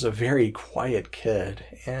 I was a very quiet kid,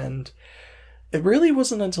 and it really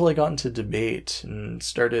wasn't until I got into debate and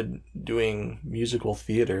started doing musical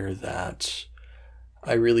theater that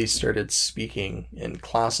I really started speaking in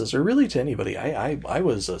classes, or really to anybody. I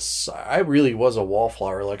really was a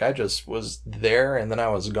wallflower. Like, I just was there and then I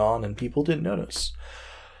was gone and people didn't notice.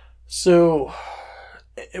 So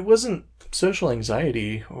it wasn't social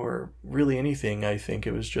anxiety or really anything. I think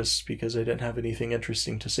it was just because I didn't have anything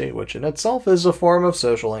interesting to say, which in itself is a form of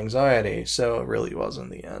social anxiety. So it really was in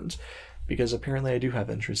the end, because apparently I do have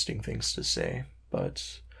interesting things to say,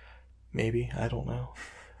 but maybe, I don't know.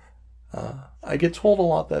 I get told a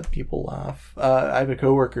lot that people laugh. I have a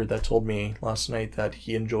coworker that told me last night that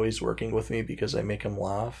he enjoys working with me because I make him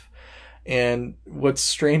laugh. And what's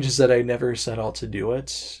strange is that I never set out to do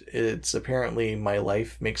it. It's apparently my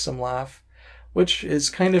life makes him laugh, which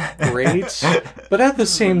is kind of great. But at the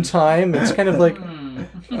same time, it's kind of like,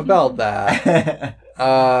 about that.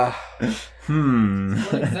 What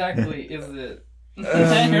exactly is it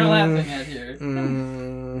you're laughing at here?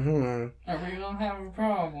 Are we gonna have a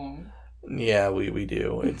problem? Yeah, we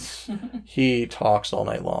do. He talks all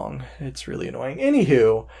night long. It's really annoying.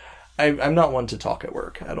 Anywho, I'm not one to talk at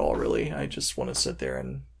work at all, really. I just want to sit there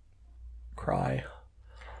and cry.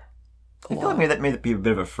 I feel like maybe that may be a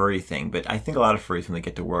bit of a furry thing, but I think a lot of furries, when they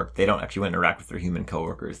get to work, they don't actually want to interact with their human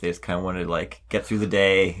coworkers. They just kind of want to, like, get through the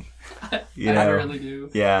day. I really do.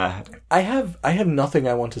 Yeah. I have nothing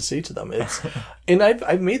I want to say to them. And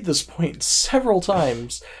I've made this point several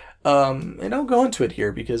times. And I'll go into it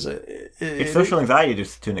here because it's social anxiety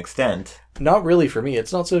just to an extent. Not really for me.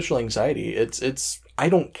 It's not social anxiety. It's I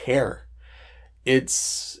don't care.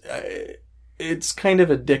 It's kind of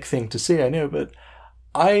a dick thing to say, I know, but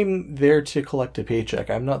I'm there to collect a paycheck.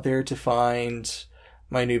 I'm not there to find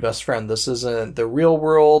my new best friend. This isn't the real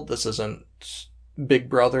world. This isn't Big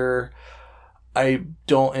Brother. I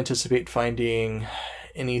don't anticipate finding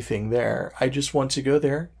anything there. I just want to go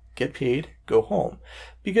there, get paid, go home.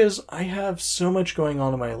 Because I have so much going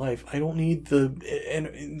on in my life. I don't need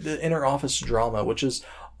the inner office drama, which is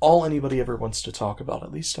all anybody ever wants to talk about,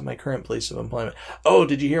 at least in my current place of employment. Oh,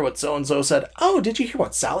 did you hear what so-and-so said? Oh, did you hear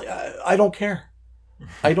what Sally... I don't care.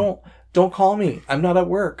 Don't call me. I'm not at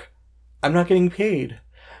work. I'm not getting paid.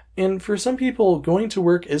 And for some people, going to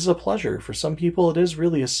work is a pleasure. For some people, it is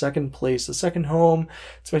really a second place, a second home.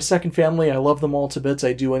 It's my second family. I love them all to bits.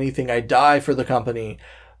 I do anything. I die for the company.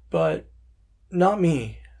 But not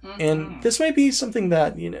me. Mm-hmm. And this might be something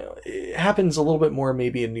that, it happens a little bit more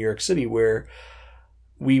maybe in New York City, where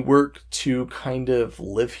we work to kind of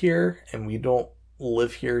live here and we don't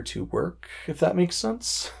live here to work, if that makes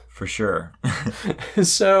sense. For sure.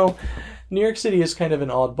 So New York City is kind of an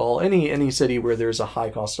oddball. Any city where there's a high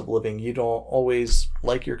cost of living, you don't always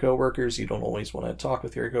like your coworkers. You don't always want to talk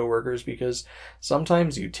with your coworkers because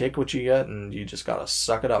sometimes you take what you get and you just gotta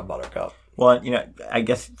suck it up, buttercup. Well, I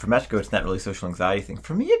guess for Mexico, it's not really a social anxiety thing.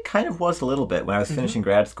 For me, it kind of was a little bit. When I was finishing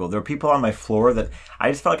grad school, there were people on my floor that I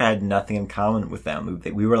just felt like I had nothing in common with them.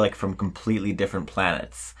 We were like from completely different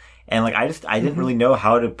planets. And like I didn't really know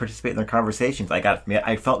how to participate in their conversations.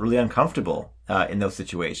 I felt really uncomfortable in those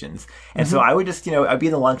situations. And so I would just, I'd be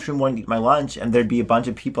in the lunchroom wanting to eat my lunch, and there'd be a bunch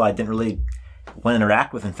of people I didn't really want to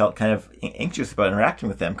interact with and felt kind of anxious about interacting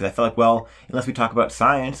with them because I felt like, well, unless we talk about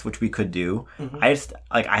science, which we could do, I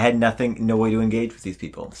had no way to engage with these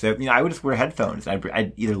people. So, I would just wear headphones.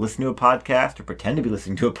 I'd either listen to a podcast or pretend to be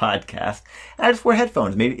listening to a podcast. And I just wear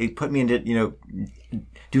headphones. Maybe it put me into,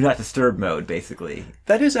 do not disturb mode, basically.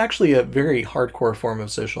 That is actually a very hardcore form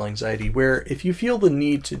of social anxiety where if you feel the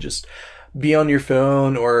need to just be on your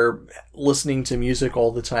phone or listening to music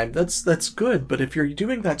all the time, that's good. But if you're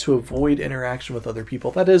doing that to avoid interaction with other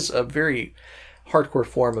people, that is a very hardcore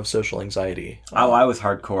form of social anxiety. Oh, I was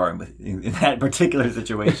hardcore in that particular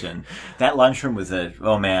situation. That lunchroom was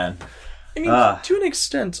oh man. I mean, to an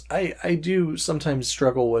extent, I do sometimes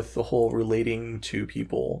struggle with the whole relating to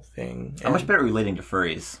people thing. I'm much better at relating to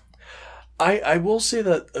furries. I will say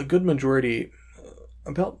that a good majority,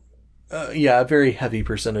 a very heavy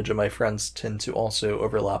percentage of my friends tend to also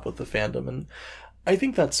overlap with the fandom, and I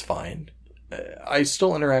think that's fine. I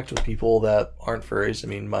still interact with people that aren't furries. I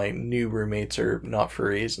mean, my new roommates are not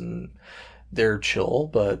furries, and they're chill,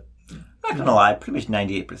 but... I'm not gonna lie, pretty much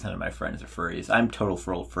 98% of my friends are furries. I'm total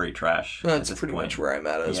furry trash. That's pretty much where I'm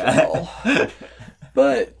at as well.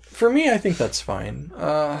 But for me, I think that's fine.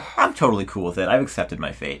 I'm totally cool with it. I've accepted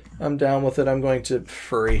my fate. I'm down with it. I'm going to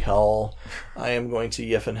furry hell. I am going to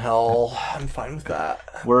yiffin hell. I'm fine with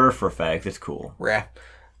that. We're for fags. It's cool. Rah.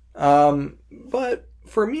 But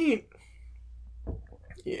for me,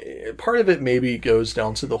 part of it maybe goes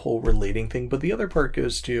down to the whole relating thing, but the other part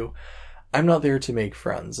goes to I'm not there to make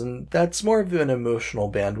friends. And that's more of an emotional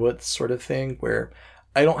bandwidth sort of thing where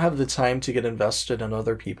I don't have the time to get invested in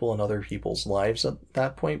other people and other people's lives at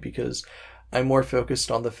that point because I'm more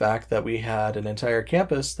focused on the fact that we had an entire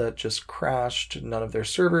campus that just crashed. None of their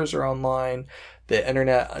servers are online. The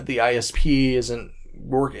internet, the ISP isn't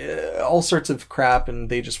working, all sorts of crap, and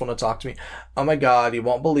they just want to talk to me. Oh my God, you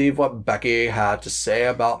won't believe what Becky had to say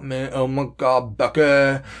about me. Oh my God,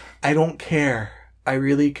 Becky. I don't care. I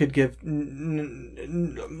really could give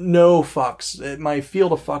no fucks. My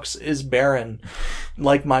field of fucks is barren,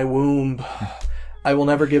 like my womb. I will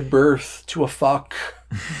never give birth to a fuck.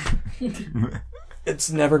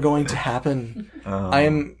 It's never going to happen. I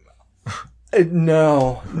am...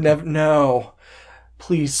 No.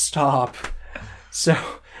 Please stop. So,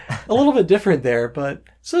 a little bit different there, but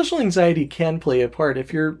social anxiety can play a part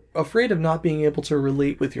if you're afraid of not being able to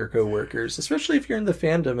relate with your coworkers, especially if you're in the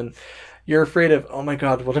fandom and you're afraid of, oh my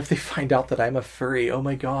God, what if they find out that I'm a furry? Oh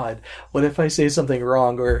my God, what if I say something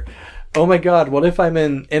wrong? Or, oh my God, what if I'm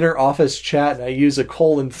in inner office chat and I use a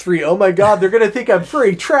 :3? Oh my God, they're going to think I'm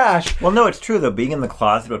furry trash. Well, no, it's true though. Being in the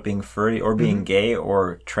closet about being furry or being gay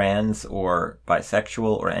or trans or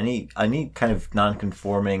bisexual or any kind of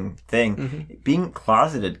non-conforming thing, being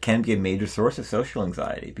closeted can be a major source of social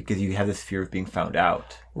anxiety because you have this fear of being found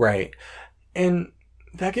out. Right. And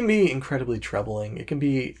that can be incredibly troubling. It can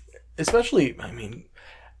be, especially, I mean,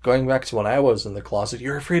 going back to when I was in the closet,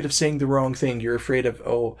 you're afraid of saying the wrong thing. You're afraid of,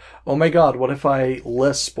 oh my God, what if I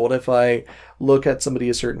lisp? What if I look at somebody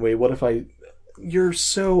a certain way? You're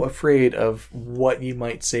so afraid of what you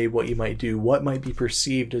might say, what you might do, what might be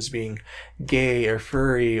perceived as being gay or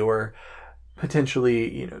furry or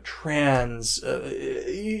potentially, trans.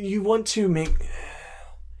 You want to make...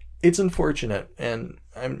 It's unfortunate, and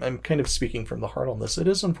I'm kind of speaking from the heart on this. It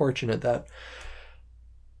is unfortunate that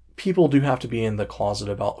people do have to be in the closet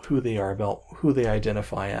about who they are, about who they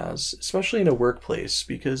identify as, especially in a workplace,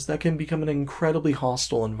 because that can become an incredibly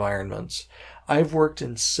hostile environment. I've worked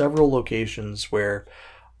in several locations where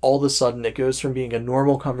all of a sudden it goes from being a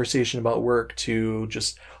normal conversation about work to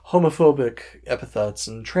just homophobic epithets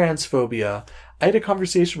and transphobia. I had a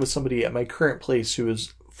conversation with somebody at my current place who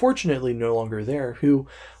is fortunately no longer there, who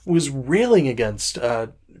was railing against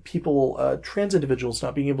trans individuals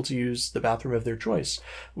not being able to use the bathroom of their choice.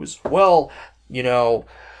 It was, I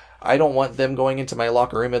don't want them going into my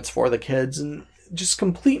locker room, it's for the kids, and just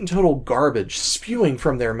complete and total garbage spewing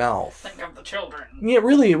from their mouth. Think of the children. Yeah,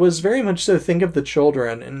 really, it was very much so, think of the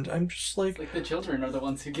children, and I'm just like... It's like the children are the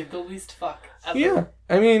ones who give the least fuck ever. Yeah,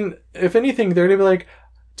 I mean, if anything, they're going to be like,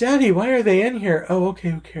 Daddy, why are they in here? Oh, okay,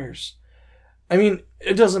 who cares? I mean,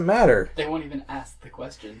 it doesn't matter. They won't even ask the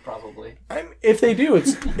question, probably. If they do,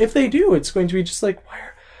 it's going to be just like,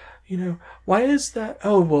 why is that?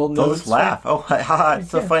 Oh, well, no. They'll just laugh. Oh, haha,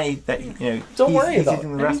 it's so funny that, Don't worry he's about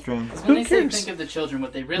using it. the restroom. When Who they say cares? think of the children,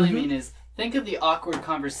 what they really mean is think of the awkward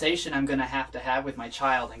conversation I'm going to have with my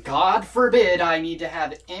child. And God forbid I need to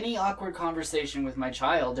have any awkward conversation with my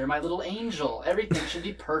child. They're my little angel. Everything should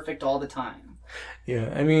be perfect all the time.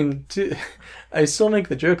 Yeah, I mean, I still make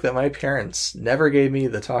the joke that my parents never gave me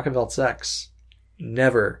the talk about sex.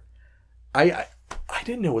 Never. I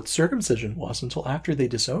didn't know what circumcision was until after they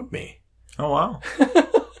disowned me. Oh, wow.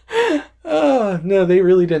 No, they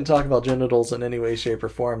really didn't talk about genitals in any way, shape, or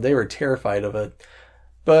form. They were terrified of it.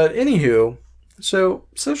 But anywho, so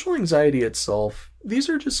social anxiety itself, these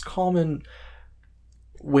are just common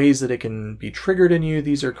ways that it can be triggered in you.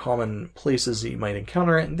 These are common places that you might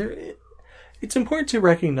encounter it. And it's important to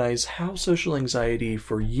recognize how social anxiety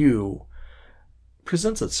for you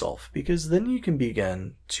presents itself, because then you can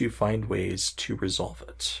begin to find ways to resolve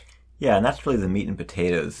it. Yeah, and that's really the meat and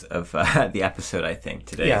potatoes of the episode, I think,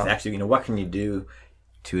 today. Yeah. Is actually, what can you do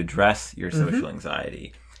to address your social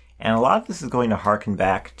anxiety? And a lot of this is going to harken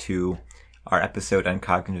back to our episode on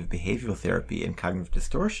cognitive behavioral therapy and cognitive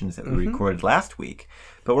distortions that we recorded last week.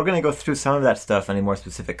 But we're going to go through some of that stuff in a more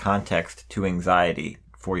specific context to anxiety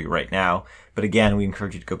for you right now. But again, we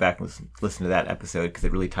encourage you to go back and listen to that episode because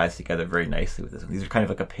it really ties together very nicely with this one. These are kind of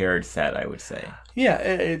like a paired set, I would say. Yeah,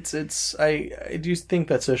 I do think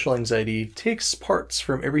that social anxiety takes parts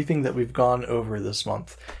from everything that we've gone over this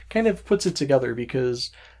month, kind of puts it together,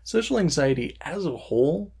 because social anxiety as a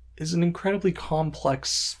whole is an incredibly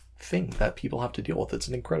complex thing that people have to deal with. It's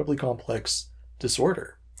an incredibly complex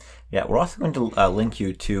disorder. Yeah, we're also going to link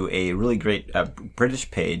you to a really great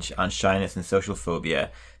British page on shyness and social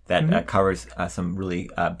phobia that covers some really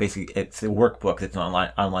basic. It's a workbook. It's an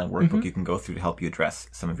online workbook you can go through to help you address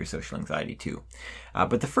some of your social anxiety too.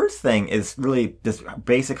 But the first thing is really just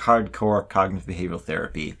basic hardcore cognitive behavioral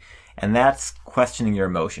therapy, and that's questioning your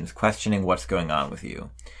emotions, questioning what's going on with you.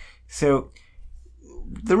 So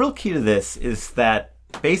the real key to this is that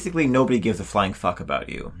basically nobody gives a flying fuck about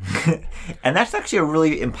you. And that's actually a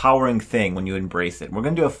really empowering thing when you embrace it. We're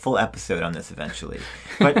going to do a full episode on this eventually.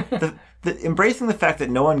 But embracing the fact that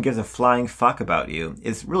no one gives a flying fuck about you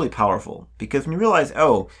is really powerful, because when you realize,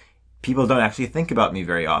 people don't actually think about me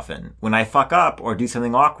very often. When I fuck up or do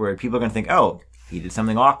something awkward, people are going to think, he did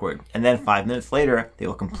something awkward. And then 5 minutes later, they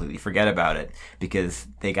will completely forget about it because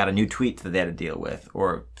they got a new tweet that they had to deal with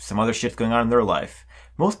or some other shit's going on in their life.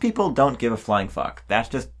 Most people don't give a flying fuck. That's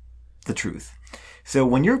just the truth. So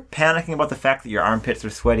when you're panicking about the fact that your armpits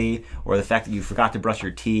are sweaty, or the fact that you forgot to brush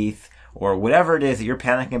your teeth, or whatever it is that you're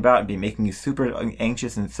panicking about and be making you super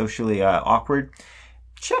anxious and socially awkward,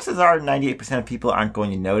 chances are 98% of people aren't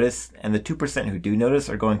going to notice, and the 2% who do notice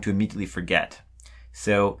are going to immediately forget.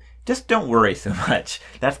 So just don't worry so much.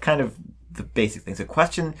 That's kind of the basic thing. So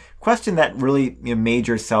question that really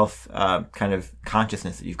major self kind of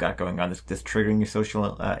consciousness that you've got going on, this triggering your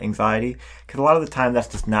social anxiety, because a lot of the time that's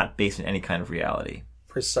just not based in any kind of reality.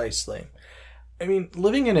 Precisely. I mean,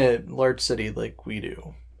 living in a large city like we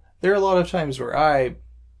do, there are a lot of times where I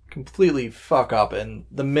completely fuck up in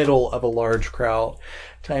the middle of a large crowd.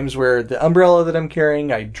 Times where the umbrella that I'm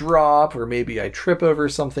carrying, I drop, or maybe I trip over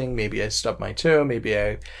something, maybe I stub my toe, maybe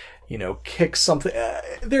I kick something.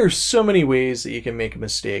 There are so many ways that you can make a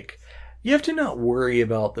mistake. You have to not worry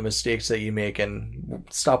about the mistakes that you make and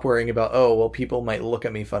stop worrying about, people might look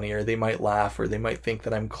at me funny, or they might laugh, or they might think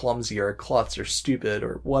that I'm clumsy or a klutz or stupid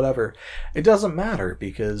or whatever. It doesn't matter,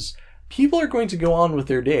 because people are going to go on with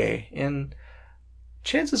their day, and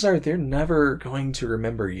chances are they're never going to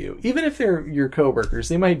remember you. Even if they're your coworkers,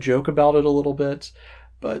 they might joke about it a little bit,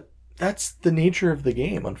 but that's the nature of the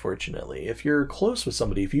game, unfortunately. If you're close with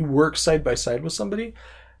somebody, if you work side by side with somebody,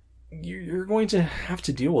 you're going to have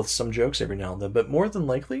to deal with some jokes every now and then. But more than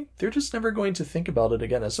likely, they're just never going to think about it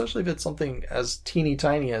again, especially if it's something as teeny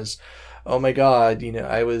tiny as, oh my God,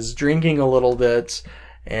 I was drinking a little bit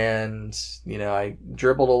and, I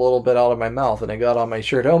dribbled a little bit out of my mouth and I got on my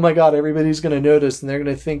shirt. Oh my God, everybody's going to notice and they're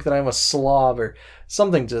going to think that I'm a slob or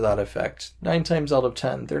something to that effect. 9 times out of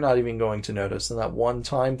 10, they're not even going to notice. And that one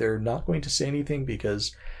time, they're not going to say anything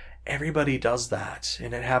because everybody does that.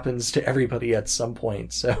 And it happens to everybody at some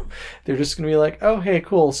point. So they're just going to be like, oh, hey,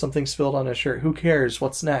 cool, something spilled on a shirt. Who cares?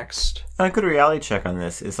 What's next? A good reality check on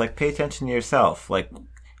this is pay attention to yourself.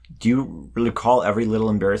 do you recall every little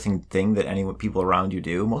embarrassing thing that any people around you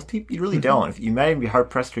do? Most people, you really don't. You might even be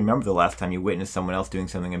hard-pressed to remember the last time you witnessed someone else doing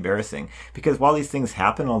something embarrassing. Because while these things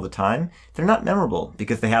happen all the time, they're not memorable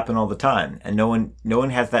because they happen all the time. And no one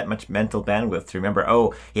has that much mental bandwidth to remember,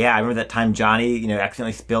 oh, yeah, I remember that time Johnny,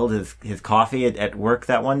 accidentally spilled his coffee at work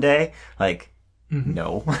that one day. Like,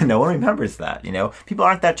 no one remembers that, People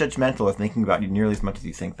aren't that judgmental of thinking about you nearly as much as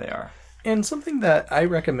you think they are. And something that I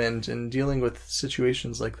recommend in dealing with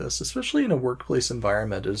situations like this, especially in a workplace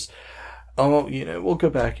environment, is, we'll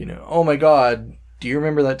go back, oh my God, do you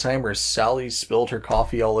remember that time where Sally spilled her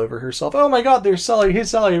coffee all over herself? Oh my God, there's Sally. Hey,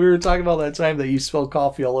 Sally, we were talking about that time that you spilled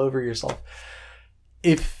coffee all over yourself.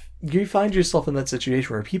 If you find yourself in that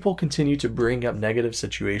situation where people continue to bring up negative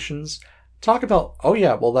situations, talk about, oh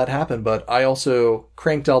yeah, well that happened, but I also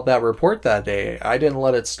cranked out that report that day. I didn't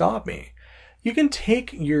let it stop me. You can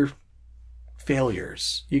take your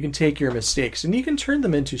failures, you can take your mistakes, and you can turn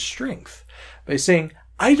them into strength by saying,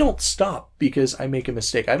 I don't stop because I make a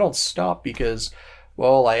mistake. I don't stop because,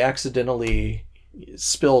 well, I accidentally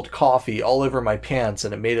spilled coffee all over my pants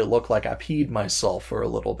and it made it look like I peed myself for a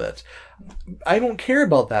little bit. I don't care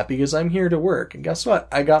about that because I'm here to work. And guess what?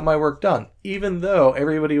 I got my work done, even though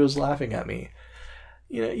everybody was laughing at me.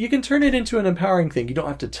 You can turn it into an empowering thing. You don't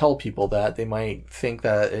have to tell people that. They might think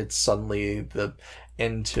that it's suddenly the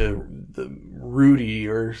into the Rudy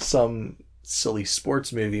or some silly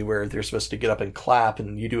sports movie where they're supposed to get up and clap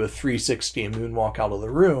and you do a 360 and moonwalk out of the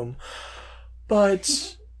room.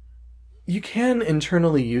 But you can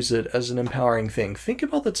internally use it as an empowering thing. Think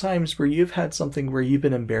about the times where you've had something where you've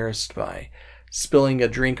been embarrassed by spilling a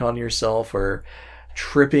drink on yourself or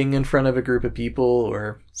tripping in front of a group of people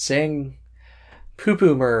or saying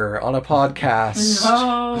poo-poomer on a podcast.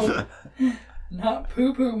 No, not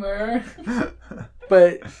poo-poomer.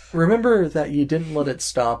 But remember that you didn't let it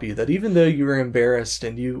stop you, that even though you were embarrassed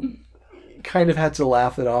and you kind of had to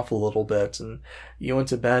laugh it off a little bit and you went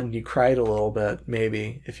to bed and you cried a little bit,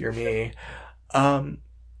 maybe, if you're me,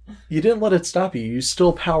 you didn't let it stop you. You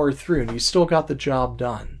still powered through and you still got the job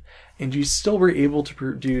done. And you still were able to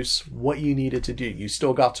produce what you needed to do. You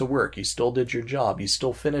still got to work. You still did your job. You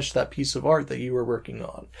still finished that piece of art that you were working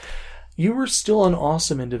on. You were still an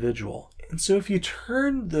awesome individual. And so if you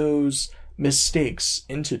turn those mistakes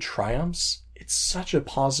into triumphs, it's such a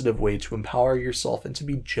positive way to empower yourself and to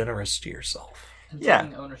be generous to yourself. And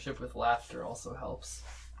taking ownership with laughter also helps.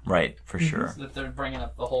 Right, for sure. So if they're bringing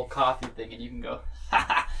up the whole coffee thing and you can go, ha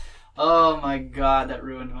ha, oh my God, that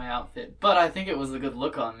ruined my outfit. But I think it was a good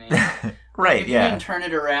look on me. Right, if you can turn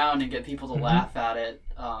it around and get people to laugh at it.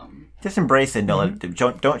 Just embrace it.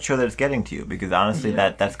 Don't show that it's getting to you, because honestly,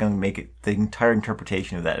 that's going to make it the entire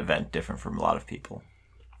interpretation of that event different from a lot of people.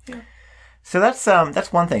 Yeah. So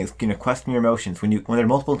that's one thing, is question your emotions. When there are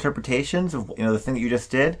multiple interpretations of the thing that you just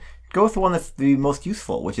did, go with the one that's the most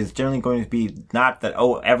useful, which is generally going to be not that,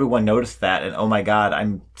 oh, everyone noticed that and oh my God,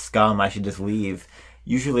 I'm scum, I should just leave.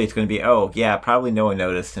 Usually it's going to be, oh yeah, probably no one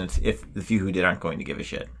noticed, and if the few who did aren't going to give a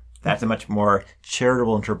shit. That's a much more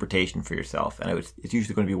charitable interpretation for yourself, and it's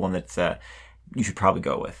usually going to be one that's you should probably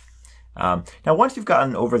go with. Now, once you've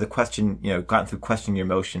gotten over the question, gotten through questioning your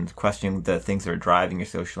emotions, questioning the things that are driving your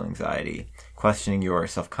social anxiety, questioning your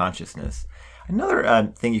self-consciousness,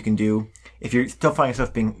 another thing you can do, if you're still finding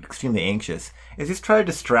yourself being extremely anxious, is just try to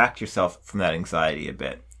distract yourself from that anxiety a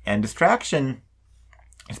bit. And distraction,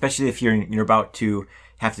 especially if you're about to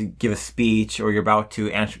have to give a speech or you're about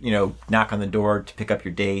to answer, knock on the door to pick up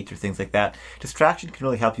your date or things like that, distraction can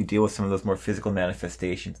really help you deal with some of those more physical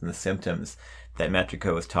manifestations and the symptoms that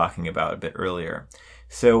Metrico was talking about a bit earlier.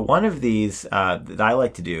 So one of these that I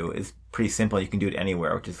like to do is pretty simple. You can do it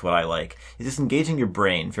anywhere, which is what I like. Is just engaging your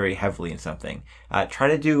brain very heavily in something. Try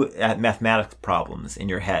to do mathematics problems in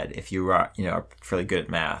your head if you are fairly good at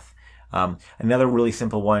math. Another really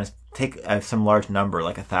simple one is take some large number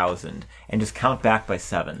like 1,000 and just count back by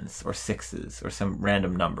 7s or 6s or some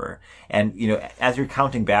random number. And as you're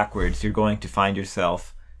counting backwards, you're going to find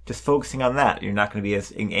yourself just focusing on that. You're not going to be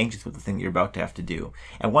as anxious with the thing that you're about to have to do.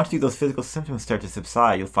 And once those physical symptoms start to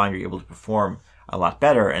subside, you'll find you're able to perform a lot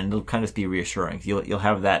better, and it'll kind of just be reassuring. You'll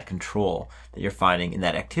have that control that you're finding in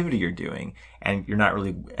that activity you're doing, and you're not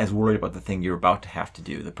really as worried about the thing you're about to have to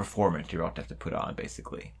do, the performance you're about to have to put on,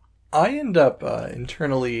 basically. I end up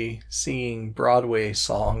internally singing Broadway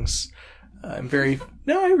songs. No,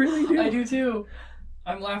 I really do. I do too.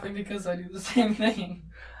 I'm laughing because I do the same thing.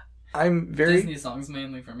 I'm very Disney songs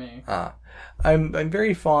mainly for me. I'm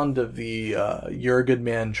very fond of the You're a Good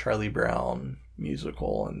Man, Charlie Brown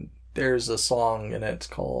musical, and there's a song in it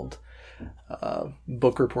called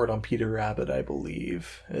Book Report on Peter Rabbit, I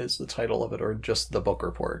believe, is the title of it, or just The Book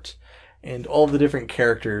Report. And all the different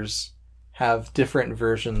characters have different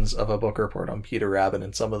versions of a book report on Peter Rabbit,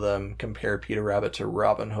 and some of them compare Peter Rabbit to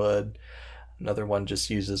Robin Hood. Another one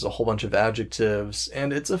just uses a whole bunch of adjectives,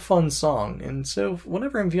 and it's a fun song. And so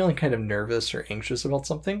whenever I'm feeling kind of nervous or anxious about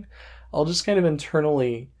something, I'll just kind of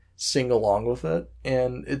internally sing along with it.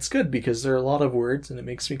 And it's good because there are a lot of words, and it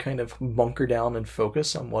makes me kind of bunker down and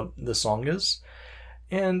focus on what the song is.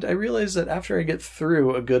 And I realize that after I get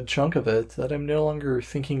through a good chunk of it, that I'm no longer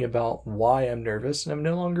thinking about why I'm nervous, and I'm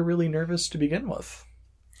no longer really nervous to begin with.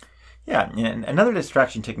 Yeah, and another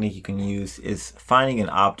distraction technique you can use is finding an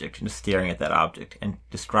object and just staring at that object and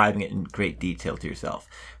describing it in great detail to yourself.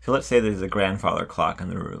 So let's say there's a grandfather clock in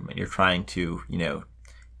the room and you're trying to,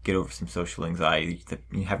 get over some social anxiety that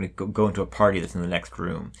you're having to go into a party that's in the next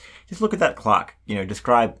room. Just look at that clock,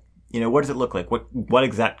 describe, what does it look like? What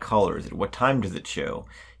exact color is it? What time does it show?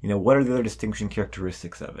 What are the other distinguishing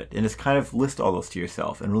characteristics of it? And just kind of list all those to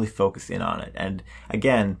yourself and really focus in on it. And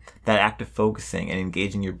again, that act of focusing and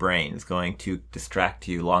engaging your brain is going to distract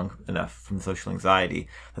you long enough from social anxiety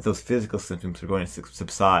that those physical symptoms are going to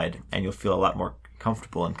subside, and you'll feel a lot more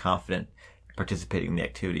comfortable and confident participating in the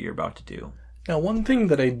activity you're about to do. Now, one thing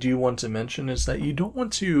that I do want to mention is that you don't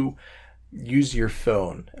want to use your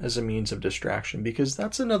phone as a means of distraction, because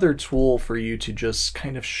that's another tool for you to just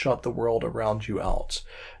kind of shut the world around you out.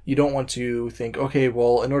 You don't want to think, okay,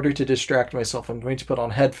 well, in order to distract myself, I'm going to put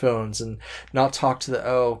on headphones and not talk to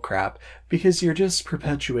oh crap, because you're just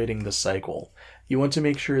perpetuating the cycle. You want to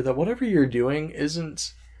make sure that whatever you're doing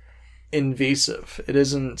isn't invasive. It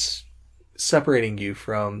isn't separating you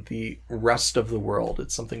from the rest of the world.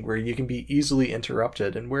 It's something where you can be easily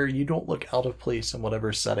interrupted and where you don't look out of place in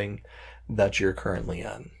whatever setting that you're currently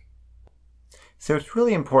in. So it's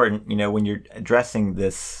really important, when you're addressing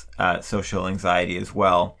this social anxiety as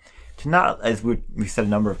well, to not, as we've said a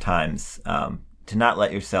number of times, to not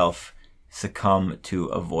let yourself succumb to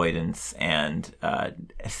avoidance and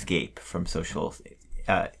escape from social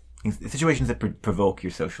situations that provoke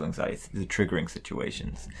your social anxiety, the triggering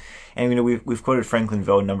situations. And we've quoted Franklin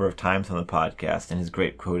Veaux a number of times on the podcast, and his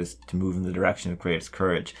great quote is to move in the direction of greatest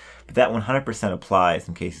courage. But that 100% applies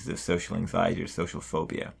in cases of social anxiety or social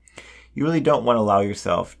phobia. You really don't want to allow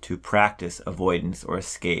yourself to practice avoidance or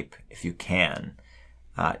escape if you can.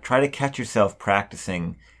 Try to catch yourself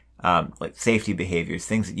practicing like safety behaviors,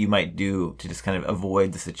 things that you might do to just kind of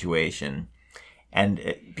avoid the situation.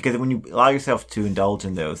 And because when you allow yourself to indulge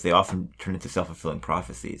in those, they often turn into self-fulfilling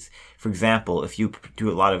prophecies. For example, if you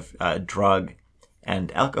do a lot of drug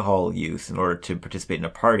and alcohol use in order to participate in a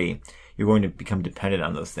party, you're going to become dependent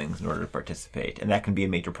on those things in order to participate. And that can be a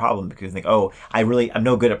major problem because you think, I'm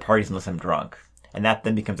no good at parties unless I'm drunk. And that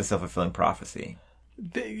then becomes a self-fulfilling prophecy.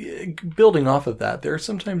 Building off of that, there are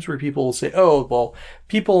some times where people will say,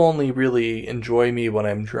 people only really enjoy me when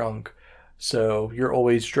I'm drunk. So you're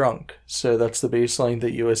always drunk. So that's the baseline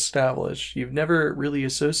that you establish. You've never really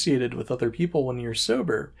associated with other people when you're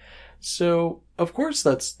sober. So, of course,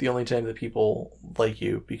 that's the only time that people like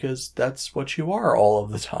you, because that's what you are all of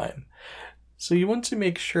the time. So you want to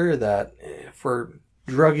make sure that for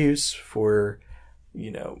drug use, for,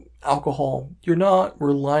 alcohol, you're not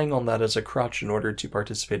relying on that as a crutch in order to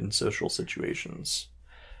participate in social situations.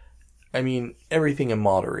 I mean, everything in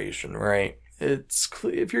moderation, right?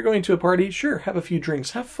 If you're going to a party, sure, have a few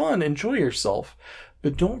drinks, have fun, enjoy yourself,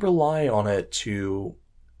 but don't rely on it to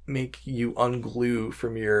make you unglue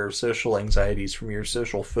from your social anxieties, from your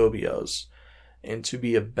social phobias, and to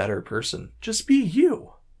be a better person. Just be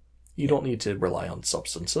you. You don't need to rely on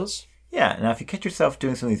substances. Yeah, now if you catch yourself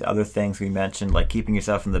doing some of these other things we mentioned, like keeping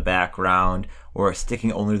yourself in the background or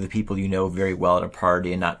sticking only to the people you know very well at a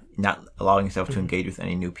party and not allowing yourself to engage with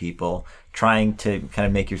any new people, trying to kind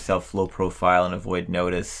of make yourself low profile and avoid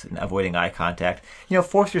notice and avoiding eye contact,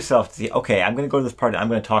 force yourself to say, okay, I'm going to go to this party, I'm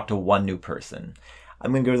going to talk to one new person.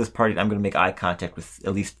 I'm going to go to this party and I'm going to make eye contact with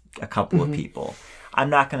at least a couple of people. I'm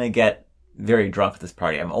not going to get very drunk at this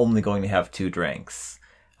party. I'm only going to have 2 drinks.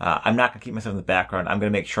 I'm not going to keep myself in the background. I'm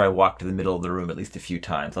going to make sure I walk to the middle of the room at least a few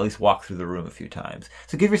times. At least walk through the room a few times.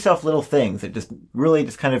 So give yourself little things that just really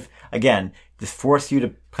just kind of, again, just force you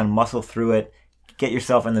to kind of muscle through it, get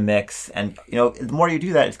yourself in the mix. And, the more you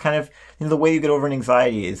do that, it's kind of, the way you get over an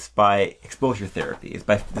anxiety is by exposure therapy, is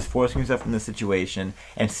by just forcing yourself in the situation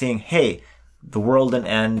and seeing, hey, the world didn't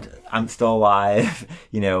end, I'm still alive,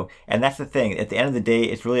 and that's the thing. At the end of the day,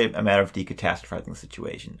 it's really a matter of decatastrophizing the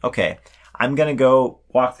situation. Okay, I'm going to go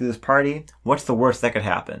walk through this party. What's the worst that could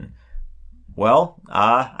happen? Well,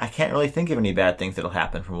 I can't really think of any bad things that'll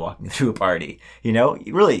happen from walking through a party.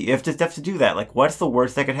 Really, you have to do that. Like, what's the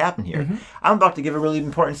worst that could happen here? Mm-hmm. I'm about to give a really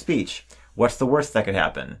important speech. What's the worst that could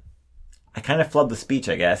happen? I kind of flubbed the speech,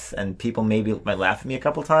 I guess, and people maybe might laugh at me a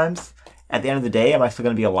couple times. At the end of the day, am I still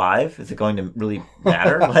going to be alive? Is it going to really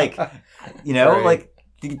matter? Like, Right. like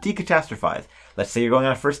decatastrophize. Let's say you're going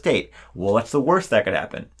on a first date. Well, what's the worst that could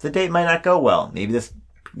happen? The date might not go well. Maybe this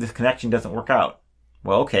connection doesn't work out.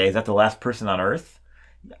 Well, okay, is that the last person on Earth?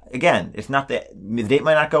 Again, it's not the date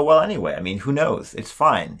might not go well anyway. I mean, who knows? It's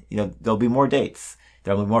fine. There'll be more dates.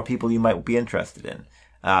 There'll be more people you might be interested in.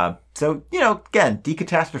 So, again,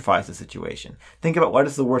 decatastrophize the situation. Think about what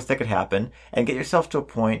is the worst that could happen and get yourself to a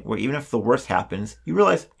point where even if the worst happens, you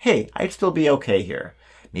realize, hey, I'd still be okay here.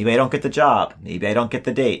 Maybe I don't get the job. Maybe I don't get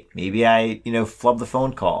the date. Maybe I, flub the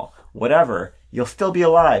phone call. Whatever. You'll still be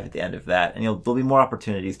alive at the end of that, and there'll be more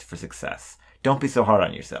opportunities for success. Don't be so hard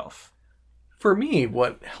on yourself. For me,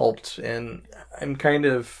 what helped, and I'm kind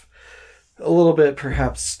of a little bit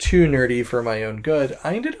perhaps too nerdy for my own good,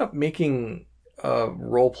 I ended up making a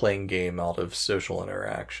role-playing game out of social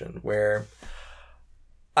interaction where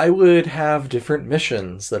I would have different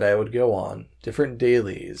missions that I would go on, different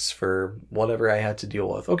dailies for whatever I had to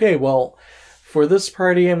deal with. Okay, well, for this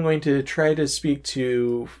party, I'm going to try to speak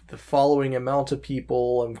to the following amount of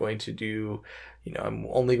people. I'm going to do, I'm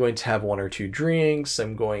only going to have 1 or 2 drinks.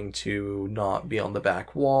 I'm going to not be on the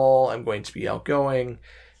back wall. I'm going to be outgoing.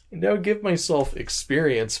 And I would give myself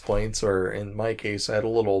experience points, or in my case, I had a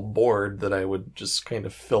little board that I would just kind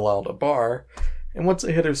of fill out a bar. And once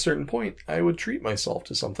I hit a certain point, I would treat myself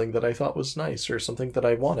to something that I thought was nice or something that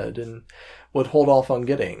I wanted and would hold off on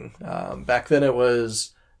getting. Back then it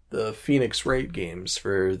was the Phoenix Wright games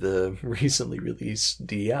for the recently released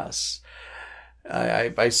DS.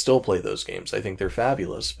 I still play those games. I think they're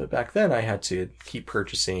fabulous. But back then I had to keep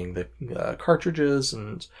purchasing the cartridges,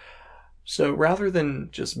 and so rather than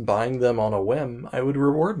just buying them on a whim, I would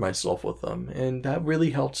reward myself with them. And that really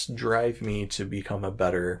helped drive me to become a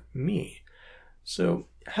better me. So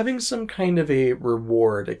having some kind of a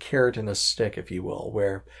reward, a carrot and a stick, if you will,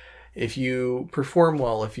 where if you perform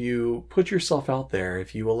well, if you put yourself out there,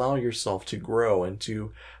 if you allow yourself to grow and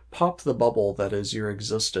to pop the bubble that is your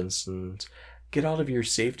existence and get out of your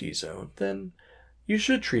safety zone, then you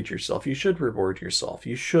should treat yourself. You should reward yourself.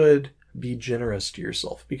 You should be generous to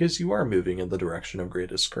yourself because you are moving in the direction of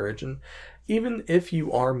greatest courage. And even if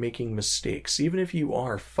you are making mistakes, even if you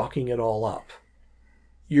are fucking it all up,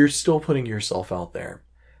 you're still putting yourself out there.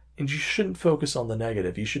 And you shouldn't focus on the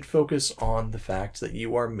negative. You should focus on the fact that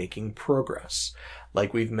you are making progress.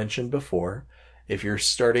 Like we've mentioned before, if you're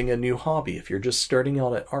starting a new hobby, if you're just starting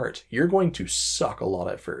out at art, you're going to suck a lot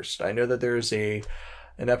at first. I know that there's an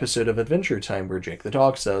episode of Adventure Time where Jake the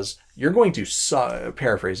dog says, you're going to suck,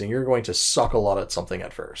 paraphrasing, you're going to suck a lot at something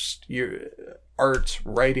at first. Art,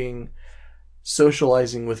 writing,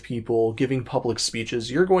 socializing with people, giving public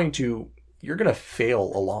speeches, you're going to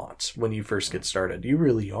fail a lot when you first get started. You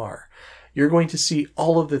really are. You're going to see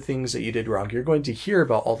all of the things that you did wrong. You're going to hear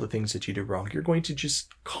about all the things that you did wrong. You're going to just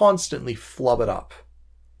constantly flub it up.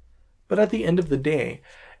 But at the end of the day,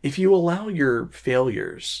 if you allow your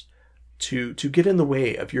failures to get in the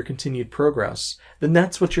way of your continued progress, then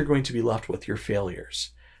that's what you're going to be left with, your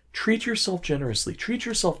failures. Treat yourself generously. Treat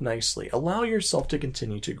yourself nicely. Allow yourself to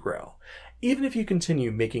continue to grow. Even if you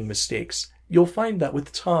continue making mistakes, you'll find that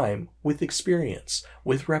with time, with experience,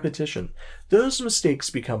 with repetition, those mistakes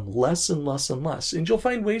become less and less and less, and you'll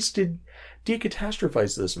find ways to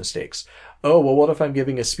decatastrophize those mistakes. Oh, well, what if I'm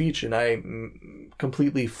giving a speech and I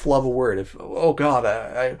completely flub a word? Oh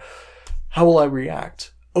God, how will I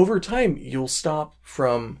react? Over time, you'll stop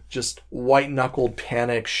from just white-knuckled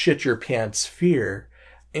panic, shit-your-pants fear,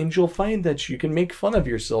 and you'll find that you can make fun of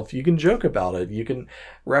yourself. You can joke about it. You can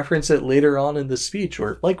reference it later on in the speech,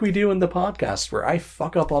 or like we do in the podcast, where I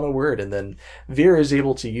fuck up on a word, and then Vera is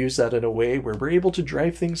able to use that in a way where we're able to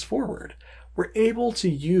drive things forward. We're able to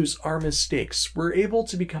use our mistakes. We're able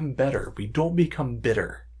to become better. We don't become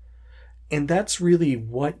bitter. And that's really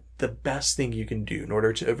what the best thing you can do in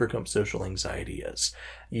order to overcome social anxiety is.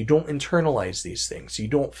 You don't internalize these things. You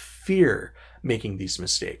don't fear making these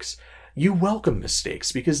mistakes. You welcome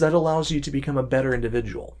mistakes because that allows you to become a better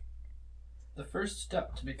individual. The first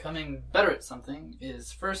step to becoming better at something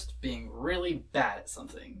is first being really bad at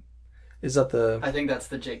something. Is that the... I think that's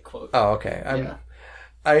the Jake quote. Oh, okay. Yeah.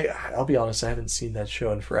 I'll be honest, I haven't seen that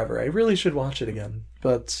show in forever. I really should watch it again.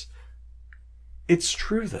 But it's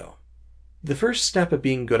true, though. The first step of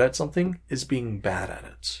being good at something is being bad at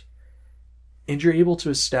it. And you're able to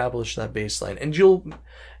establish that baseline. And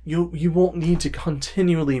you won't need to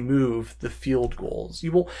continually move the field goals.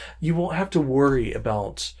 You won't have to worry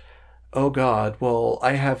about, oh God, well,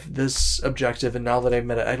 I have this objective and now that I've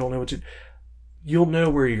met it, I don't know what to... You'll know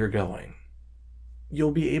where you're going.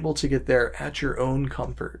 You'll be able to get there at your own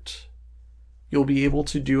comfort. You'll be able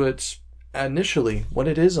to do it initially when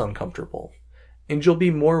it is uncomfortable. And you'll be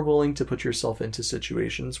more willing to put yourself into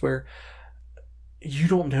situations where you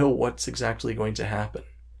don't know what's exactly going to happen.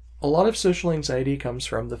 A lot of social anxiety comes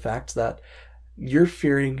from the fact that you're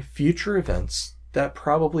fearing future events that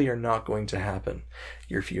probably are not going to happen.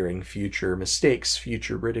 You're fearing future mistakes,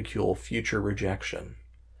 future ridicule, future rejection.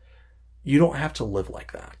 You don't have to live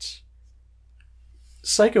like that.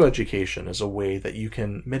 Psychoeducation is a way that you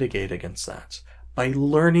can mitigate against that by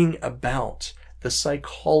learning about the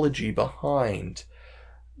psychology behind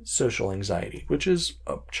social anxiety, which is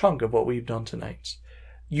a chunk of what we've done tonight.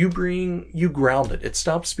 You ground it. It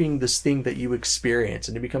stops being this thing that you experience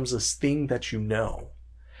and it becomes this thing that you know.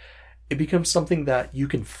 It becomes something that you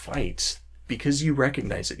can fight because you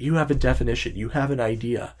recognize it. You have a definition. You have an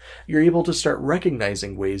idea. You're able to start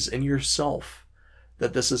recognizing ways in yourself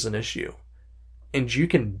that this is an issue. And you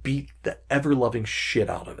can beat the ever-loving shit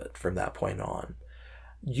out of it from that point on.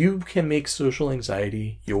 You can make social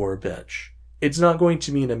anxiety your bitch. It's not going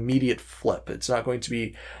to be an immediate flip. It's not going to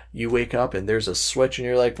be you wake up and there's a switch and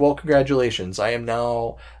you're like, well, congratulations. I am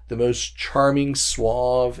now the most charming,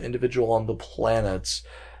 suave individual on the planet.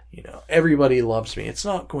 You know, everybody loves me. It's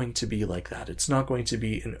not going to be like that. It's not going to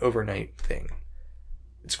be an overnight thing.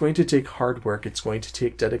 It's going to take hard work. It's going to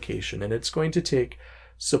take dedication. And it's going to take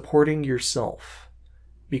supporting yourself.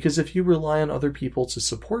 Because if you rely on other people to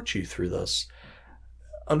support you through this,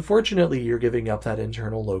 unfortunately, you're giving up that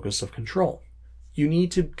internal locus of control. You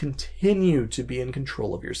need to continue to be in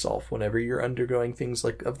control of yourself whenever you're undergoing things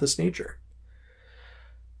like of this nature.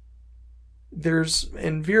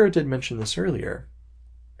 And Vera did mention this earlier,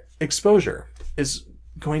 exposure is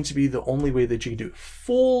going to be the only way that you can do it.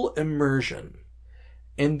 Full immersion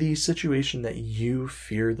in the situation that you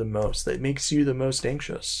fear the most, that makes you the most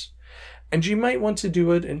anxious. And you might want to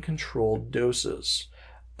do it in controlled doses.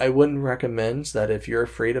 I wouldn't recommend that if you're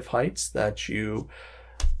afraid of heights that you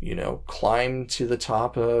climb to the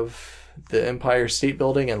top of the Empire State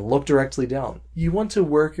Building and look directly down. You want to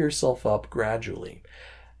work yourself up gradually.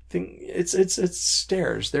 It's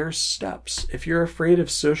stairs. There are steps. If you're afraid of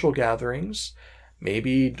social gatherings,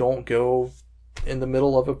 maybe don't go in the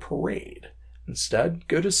middle of a parade. Instead,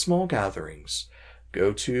 go to small gatherings.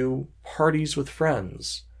 Go to parties with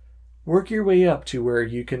friends. Work your way up to where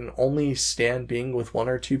you can only stand being with one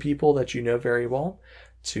or two people that you know very well,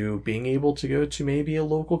 to being able to go to maybe a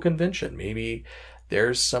local convention. Maybe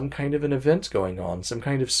there's some kind of an event going on, some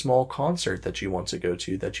kind of small concert that you want to go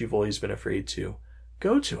to that you've always been afraid to.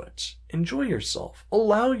 Go to it. Enjoy yourself.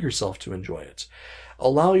 Allow yourself to enjoy it.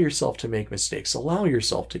 Allow yourself to make mistakes. Allow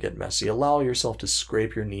yourself to get messy. Allow yourself to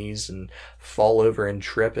scrape your knees and fall over and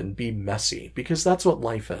trip and be messy, because that's what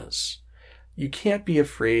life is. You can't be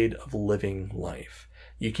afraid of living life.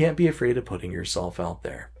 You can't be afraid of putting yourself out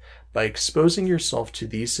there. By exposing yourself to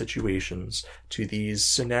these situations, to these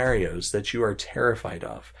scenarios that you are terrified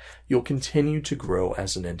of, you'll continue to grow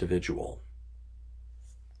as an individual.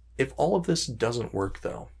 If all of this doesn't work,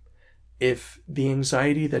 though, if the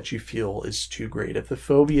anxiety that you feel is too great, if the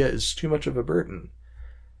phobia is too much of a burden,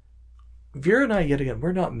 Vera and I, yet again,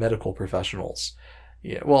 we're not medical professionals.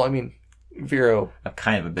 Yeah, well, I mean, Vera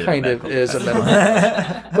kind of is a medical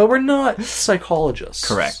professional, but we're not psychologists.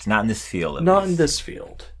 Correct. Not in this field. Not in this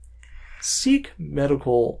field. Seek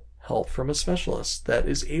medical help from a specialist that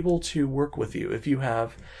is able to work with you. If you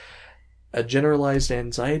have a generalized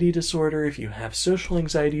anxiety disorder, if you have social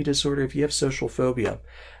anxiety disorder, if you have social phobia,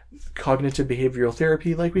 cognitive behavioral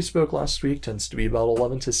therapy, like we spoke last week, tends to be about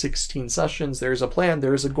 11 to 16 sessions. There's a plan,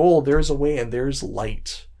 there's a goal, there's a way, and there's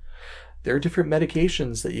light. There are different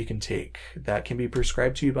medications that you can take that can be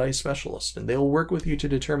prescribed to you by a specialist, and they'll work with you to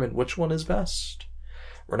determine which one is best.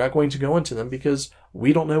 We're not going to go into them because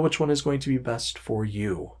we don't know which one is going to be best for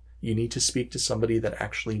you. You need to speak to somebody that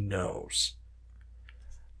actually knows.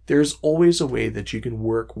 There's always a way that you can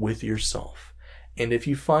work with yourself. And if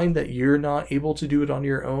you find that you're not able to do it on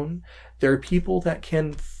your own, there are people that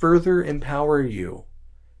can further empower you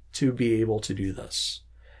to be able to do this.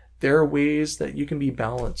 There are ways that you can be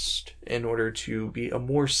balanced in order to be a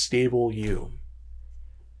more stable you.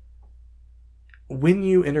 When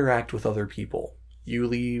you interact with other people, you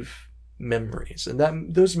leave memories,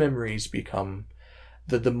 and those memories become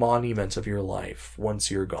the monument of your life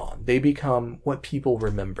once you're gone. They become what people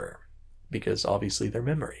remember, because obviously they're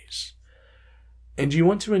memories. And you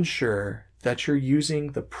want to ensure that you're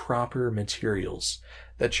using the proper materials,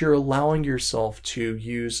 that you're allowing yourself to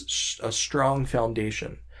use a strong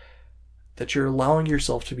foundation, that you're allowing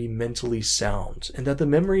yourself to be mentally sound, and that the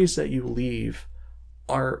memories that you leave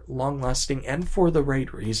are long-lasting and for the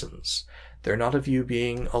right reasons. They're not of you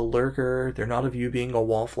being a lurker. They're not of you being a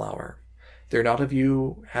wallflower. They're not of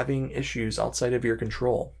you having issues outside of your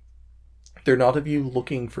control. They're not of you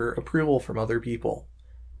looking for approval from other people.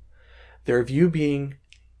 They're of you being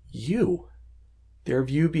you. They're of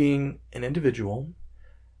you being an individual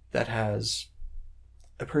that has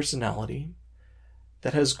a personality,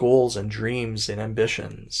 that has goals and dreams and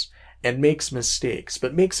ambitions, and makes mistakes,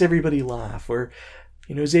 but makes everybody laugh, or,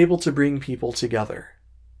 is able to bring people together.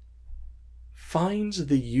 Find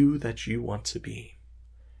the you that you want to be,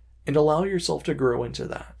 and allow yourself to grow into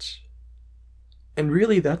that. And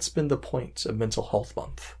really, that's been the point of Mental Health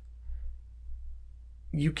Month.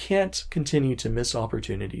 You can't continue to miss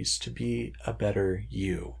opportunities to be a better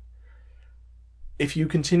you. If you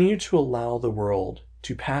continue to allow the world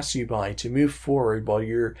to pass you by, to move forward while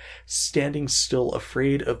you're standing still,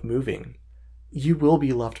 afraid of moving, you will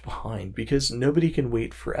be left behind, because nobody can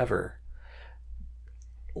wait forever.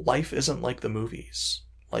 Life isn't like the movies.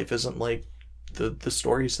 Life isn't like the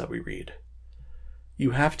stories that we read.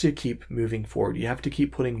 You have to keep moving forward. You have to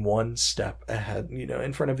keep putting one step ahead,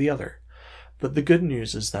 in front of the other. But the good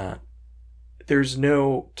news is that there's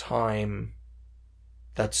no time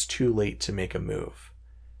that's too late to make a move.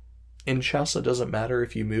 In chess, it doesn't matter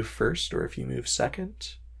if you move first or if you move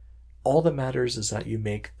second. All that matters is that you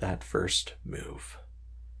make that first move.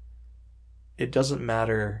 It doesn't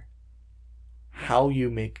matter how you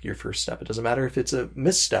make your first step. It doesn't matter if it's a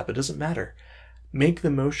misstep. It doesn't matter. Make the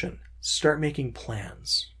motion. Start making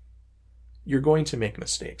plans. You're going to make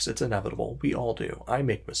mistakes. It's inevitable. We all do. I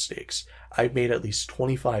make mistakes. I've made at least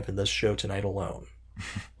 25 in this show tonight alone.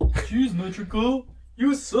 Jeez, Metrico,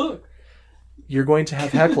 you suck. You're going to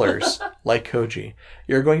have hecklers like Koji.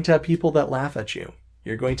 You're going to have people that laugh at you.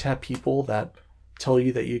 You're going to have people that tell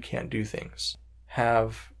you that you can't do things.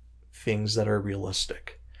 Have things that are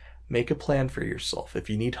realistic. Make a plan for yourself. If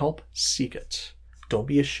you need help, seek it. Don't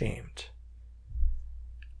be ashamed.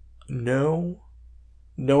 Knowing,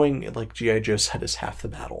 like G.I. Joe said, is half the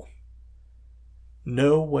battle.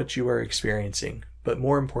 Know what you are experiencing, but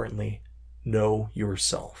more importantly, know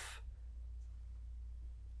yourself.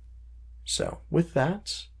 So, with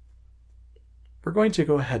that, we're going to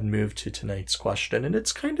go ahead and move to tonight's question, and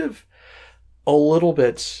it's kind of a little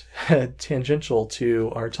bit tangential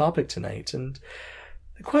to our topic tonight. And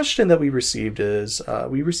the question that we received is,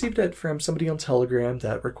 we received it from somebody on Telegram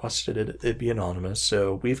that requested it be anonymous.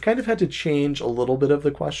 So we've kind of had to change a little bit of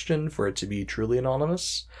the question for it to be truly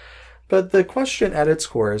anonymous. But the question at its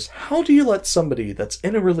core is, how do you let somebody that's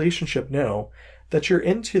in a relationship know that you're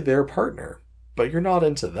into their partner, but you're not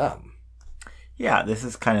into them? Yeah, this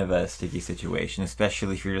is kind of a sticky situation,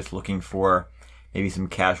 especially if you're just looking for maybe some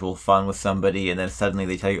casual fun with somebody, and then suddenly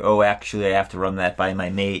they tell you, oh, actually, I have to run that by my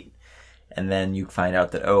mate. And then you find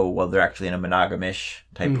out that, oh, well, they're actually in a monogamish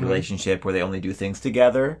type relationship where they only do things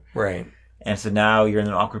together. Right. And so now you're in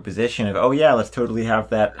an awkward position of, oh, yeah, let's totally have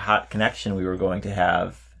that hot connection we were going to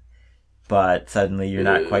have. But suddenly you're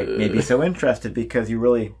not quite maybe so interested because you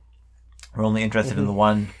really were only interested in the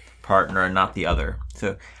one partner and not the other.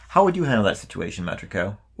 So how would you handle that situation,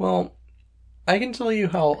 Metrico? Well, I can tell you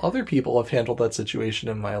how other people have handled that situation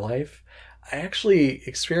in my life. I actually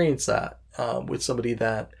experienced that with somebody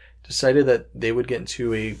that decided that they would get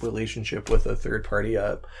into a relationship with a third party,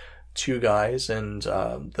 two guys, and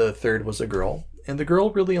the third was a girl. And the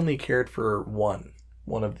girl really only cared for one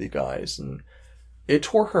of the guys, and it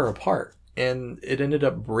tore her apart. And it ended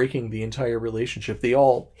up breaking the entire relationship. They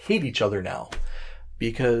all hate each other now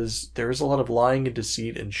because there's a lot of lying and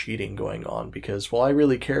deceit and cheating going on. Because, well, I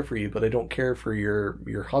really care for you, but I don't care for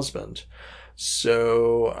your husband.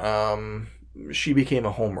 So she became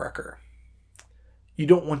a homewrecker. You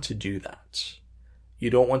don't want to do that. You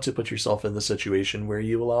don't want to put yourself in the situation where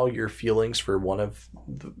you allow your feelings for one of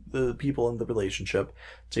the people in the relationship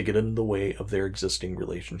to get in the way of their existing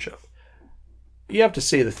relationship. You have to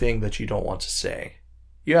say the thing that you don't want to say.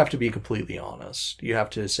 You have to be completely honest. You have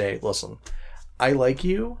to say, listen, I like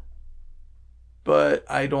you, but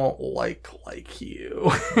I don't like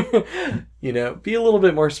you. Be a little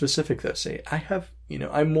bit more specific though. Say,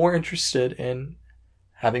 I'm more interested in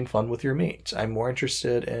having fun with your mate. I'm more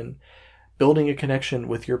interested in building a connection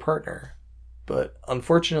with your partner. But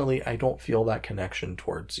unfortunately, I don't feel that connection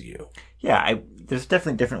towards you. Yeah, there's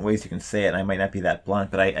definitely different ways you can say it, and I might not be that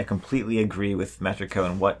blunt, but I completely agree with Metrico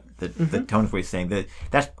and what the tone of what he's saying.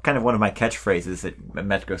 That's kind of one of my catchphrases that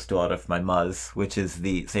Metrico stole out of my Muzz, which is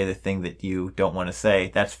say the thing that you don't want to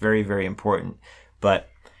say. That's very, very important. But,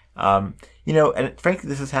 and frankly,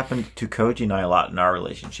 this has happened to Koji and I a lot in our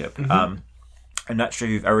relationship. I'm not sure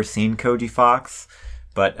if you've ever seen Koji Fox,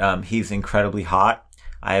 but he's incredibly hot.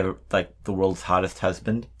 I have, the world's hottest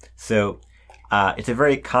husband. So it's a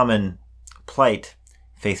very common plight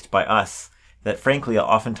faced by us that frankly,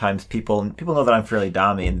 oftentimes people know that I'm fairly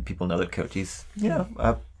dommy, and people know that Koji's,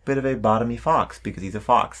 a bit of a bottomy fox because he's a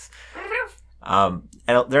fox. And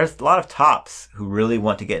there's a lot of tops who really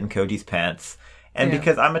want to get in Koji's pants. And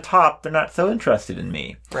because I'm a top, they're not so interested in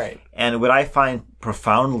me. Right. And what I find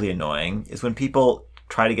profoundly annoying is when people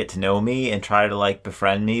try to get to know me and try to like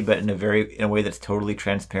befriend me, but in a way that's totally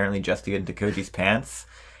transparently just to get into Koji's pants.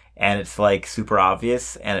 And it's like super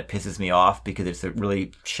obvious, and it pisses me off because it's a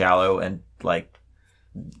really shallow and like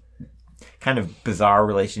kind of bizarre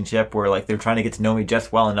relationship where like they're trying to get to know me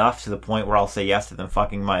just well enough to the point where I'll say yes to them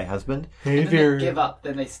fucking my husband. Hey, and then they give up,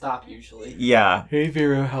 then they stop usually. Yeah. Hey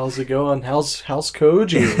Vera, how's it going? How's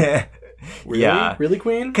Koji? Really? Yeah. Really,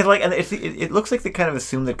 Queen? Because like, and it looks like they kind of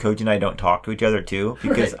assume that Koji and I don't talk to each other too,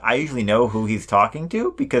 because I usually know who he's talking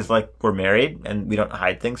to because like we're married and we don't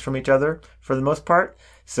hide things from each other for the most part.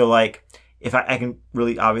 So like, if I can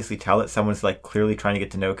really obviously tell that someone's like clearly trying to get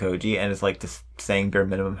to know Koji and is like just saying bare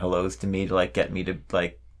minimum hellos to me to like get me to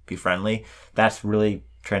like be friendly, that's really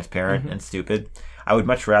transparent and stupid. I would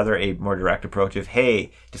much rather a more direct approach of,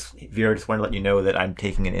 hey, Vera, just want to let you know that I'm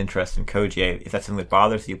taking an interest in Koji. If that's something that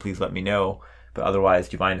bothers you, please let me know. But otherwise,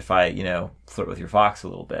 do you mind if I, flirt with your fox a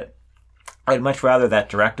little bit? I'd much rather that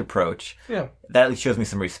direct approach. Yeah. That at least shows me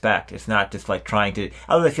some respect. It's not just like trying to,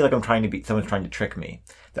 otherwise I feel like someone's trying to trick me.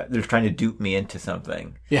 They're trying to dupe me into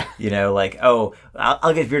something. Yeah. Like, oh,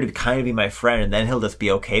 I'll get Vera to kind of be my friend and then he'll just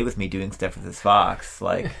be okay with me doing stuff with his fox.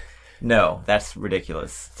 Like, no, that's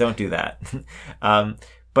ridiculous. Don't do that.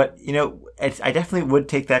 But, I definitely would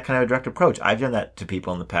take that kind of a direct approach. I've done that to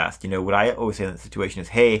people in the past. What I always say in that situation is,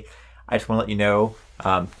 hey, I just want to let you know,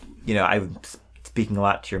 I'm speaking a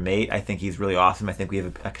lot to your mate. I think he's really awesome. I think we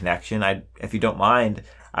have a connection. If you don't mind,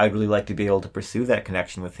 I'd really like to be able to pursue that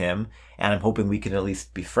connection with him. And I'm hoping we can at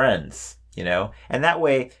least be friends, And that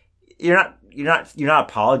way, you're not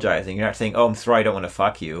apologizing. You're not saying, oh, I'm sorry, I don't want to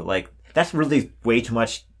fuck you. Like, that's really way too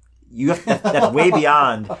much. That's way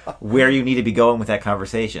beyond where you need to be going with that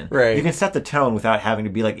conversation. Right. You can set the tone without having to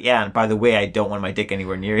be like, yeah, and by the way, I don't want my dick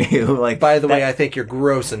anywhere near you. Like, by the way, I think you're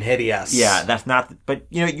gross and hideous. Yeah, that's not. But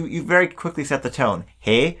you very quickly set the tone.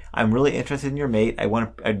 Hey, I'm really interested in your mate.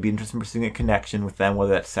 I'd be interested in pursuing a connection with them,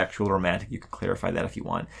 whether that's sexual or romantic. You can clarify that if you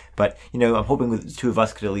want. But I'm hoping the two of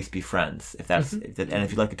us could at least be friends. If that's and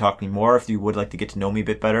if you'd like to talk to me more, if you would like to get to know me a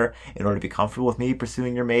bit better in order to be comfortable with me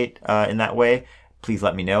pursuing your mate in that way, please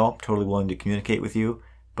let me know. I'm totally willing to communicate with you.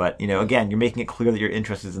 But, again, you're making it clear that your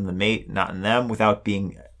interest is in the mate, not in them, without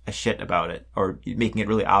being a shit about it. Or making it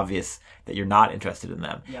really obvious that you're not interested in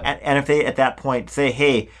them. Yep. And if they, at that point, say,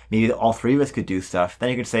 hey, maybe all three of us could do stuff,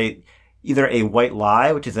 then you could say either a white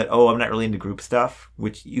lie, which is that, oh, I'm not really into group stuff,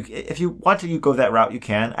 which if you want to, you go that route, you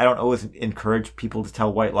can. I don't always encourage people to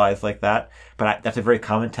tell white lies like that, but that's a very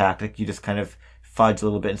common tactic. You just kind of fudge a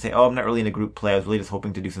little bit and say, oh, I'm not really into group play. I was really just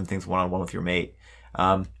hoping to do some things one-on-one with your mate.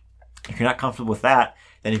 If you're not comfortable with that,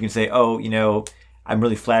 then you can say, oh, I'm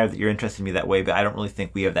really flattered that you're interested in me that way, but I don't really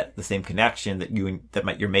think we have the same connection that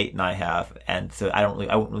your mate and I have, and so I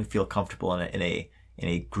wouldn't really feel comfortable in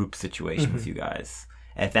a group situation with you guys.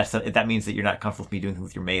 And if that means that you're not comfortable with me doing things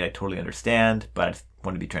with your mate, I totally understand, but I just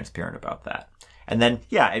want to be transparent about that. And then,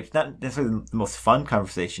 yeah, it's not necessarily the most fun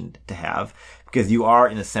conversation to have because you are,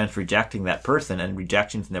 in a sense, rejecting that person, and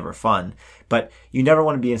rejection's never fun. But you never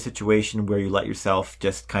want to be in a situation where you let yourself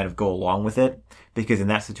just kind of go along with it, because in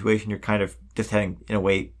that situation, you're kind of just having, in a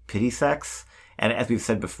way, pity sex. And as we've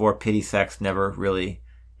said before, pity sex never really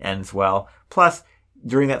ends well. Plus,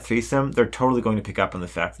 during that threesome, they're totally going to pick up on the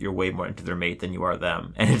fact that you're way more into their mate than you are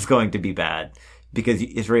them. And it's going to be bad because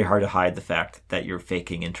it's very hard to hide the fact that you're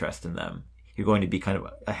faking interest in them. You're going to be kind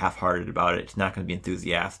of half-hearted about it. It's not going to be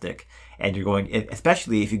enthusiastic. And you're going,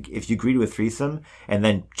 especially if you agree to a threesome and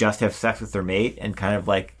then just have sex with their mate and kind of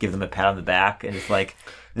like give them a pat on the back and it's like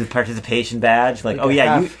the participation badge, like oh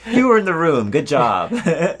yeah, you were in the room, good job.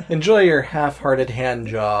 Enjoy your half-hearted hand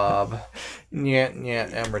job. Yeah,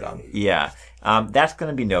 and we're done. Yeah. That's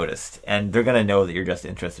going to be noticed, and they're going to know that you're just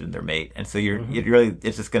interested in their mate, and so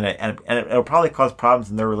it's just going to, and it'll probably cause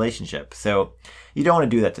problems in their relationship. So you don't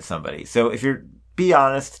want to do that to somebody. So if be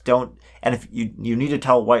honest, don't, and if you need to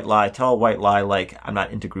tell a white lie like I'm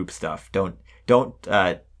not into group stuff. Don't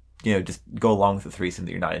just go along with the threesome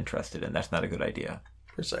that you're not interested in. That's not a good idea.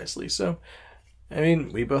 Precisely. So, I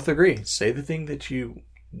mean, we both agree. Say the thing that you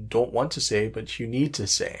don't want to say, but you need to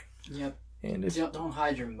say. Yep. And don't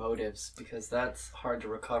hide your motives because that's hard to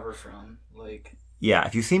recover from. Yeah,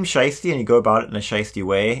 if you seem shisty and you go about it in a shisty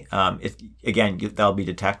way, that'll be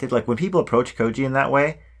detected. Like when people approach Koji in that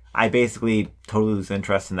way, I basically totally lose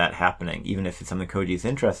interest in that happening, even if it's something Koji is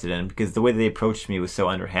interested in, because the way they approached me was so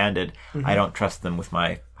underhanded, I don't trust them with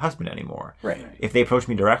my husband anymore. Right. If they approached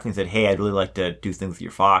me directly and said, hey, I'd really like to do things with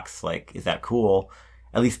your fox, like, is that cool?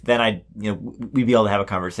 At least then we'd be able to have a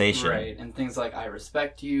conversation. Right, and things like, I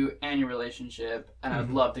respect you and your relationship, and I'd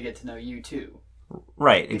love to get to know you too.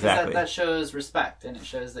 Right, Because exactly. that shows respect, and it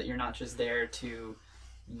shows that you're not just there to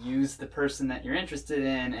use the person that you're interested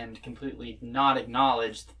in and completely not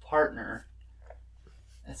acknowledge the partner.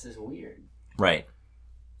 This is weird. Right.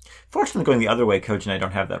 Fortunately, going the other way, Koji and I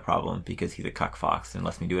don't have that problem because he's a cuck fox and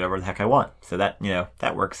lets me do whatever the heck I want. So that,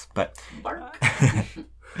 that works. But Bark.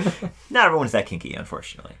 not everyone's that kinky,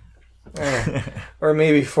 unfortunately. Or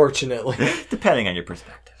maybe fortunately. Depending on your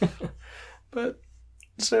perspective. But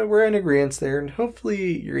so we're in agreement there, and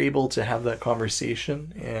hopefully you're able to have that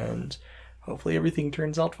conversation, and hopefully everything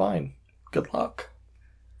turns out fine. Good luck.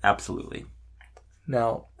 Absolutely.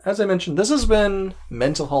 Now, as I mentioned, this has been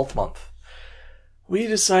Mental Health Month. We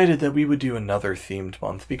decided that we would do another themed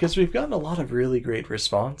month because we've gotten a lot of really great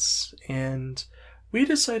response, and we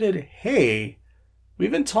decided, hey,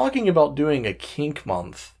 we've been talking about doing a kink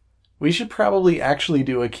month. We should probably actually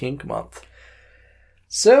do a kink month.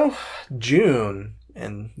 So, June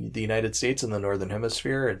in the United States and the Northern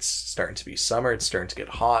Hemisphere, it's starting to be summer, it's starting to get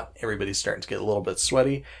hot, everybody's starting to get a little bit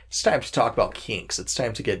sweaty. It's time to talk about kinks. It's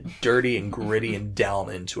time to get dirty and gritty and down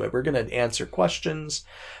into it. We're going to answer questions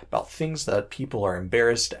about things that people are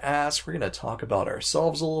embarrassed to ask. We're going to talk about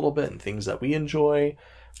ourselves a little bit and things that we enjoy.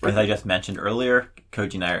 As I just mentioned earlier,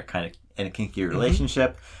 Koji and I are kind of in a kinky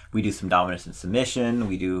relationship. We do some dominance and submission.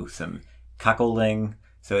 We do some cuckolding.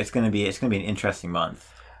 So it's going to be an interesting month.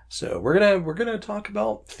 So we're gonna talk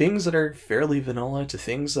about things that are fairly vanilla to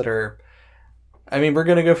things that are, we're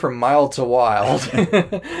gonna go from mild to wild.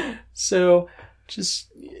 So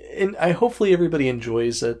hopefully everybody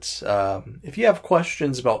enjoys it. If you have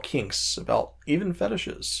questions about kinks, about even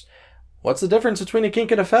fetishes, what's the difference between a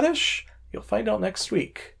kink and a fetish? You'll find out next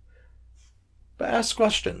week. But ask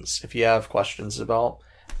questions. If you have questions about,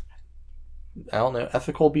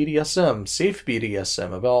 ethical BDSM, safe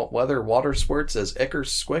BDSM, about whether water sports is ick or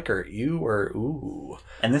squick or ew or ooh.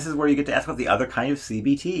 And this is where you get to ask about the other kind of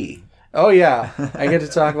CBT. Oh yeah, I get to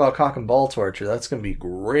talk about cock and ball torture. That's going to be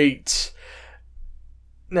great.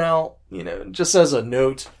 Now, just as a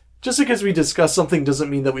note, just because we discuss something doesn't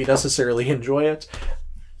mean that we necessarily enjoy it.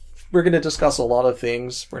 We're going to discuss a lot of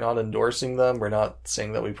things. We're not endorsing them. We're not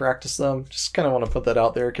saying that we practice them. Just kind of want to put that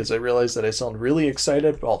out there because I realize that I sound really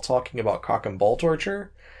excited while talking about cock and ball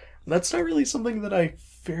torture. That's not really something that I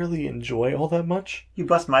fairly enjoy all that much. You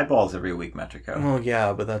bust my balls every week, Metrico. Well,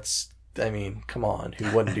 yeah, but come on.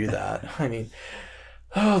 Who wouldn't do that?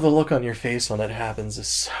 The look on your face when it happens is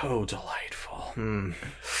so delightful.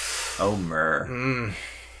 Oh, mer.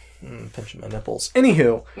 Pinching my nipples.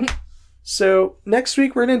 Anywho. So, next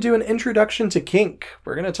week we're going to do an introduction to kink.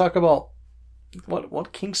 We're going to talk about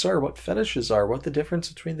what kinks are, what fetishes are, what the difference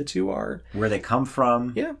between the two are. Where they come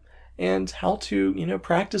from. Yeah. And how to,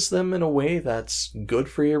 practice them in a way that's good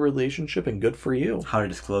for your relationship and good for you. How to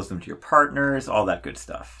disclose them to your partners, all that good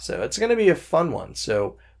stuff. So, it's going to be a fun one.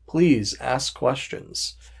 So, please ask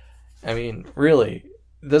questions. Really,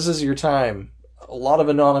 this is your time. A lot of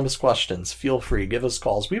anonymous questions. Feel free. Give us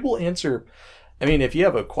calls. We will answer. If you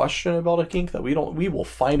have a question about a kink that we will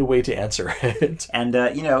find a way to answer it. And,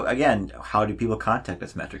 again, how do people contact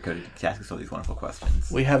us, Metrico, to ask us all these wonderful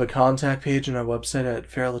questions? We have a contact page on our website at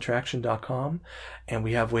feralattraction.com, and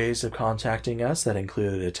we have ways of contacting us that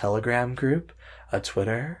include a Telegram group, a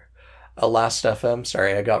Twitter, a Last.fm.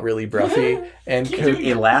 Sorry, I got really breathy. And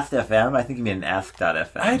A Last.fm? I think you mean an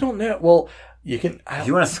Ask.fm. I don't know. Well, you can. If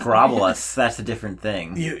you want to Scrabble us, that's a different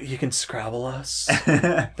thing. You can Scrabble us.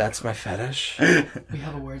 That's my fetish. We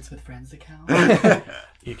have a Words with Friends account.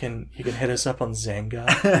 You can hit us up on Zanga.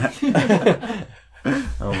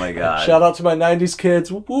 Oh my god! Shout out to my '90s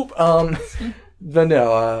kids. Whoop whoop. But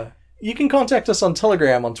no. You can contact us on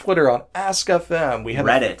Telegram, on Twitter, on AskFM. We have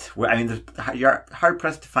Reddit. You're hard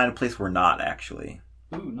pressed to find a place we're not actually.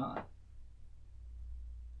 Ooh, not.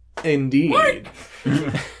 Indeed.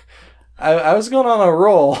 I was going on a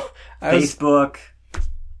roll. Facebook,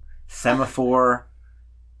 Semaphore,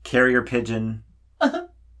 Carrier Pigeon.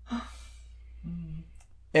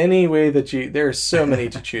 Any way that there's so many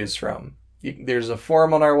to choose from. There's a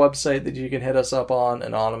forum on our website that you can hit us up on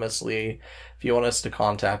anonymously. If you want us to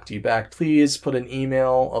contact you back, please put an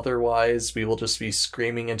email. Otherwise, we will just be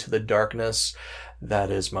screaming into the darkness.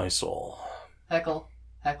 That is my soul. Heckle.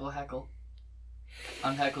 Heckle, heckle.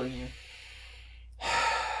 I'm heckling you.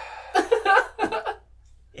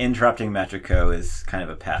 Interrupting Metrico is kind of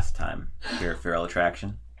a pastime here at Feral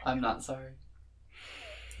Attraction. I'm not sorry.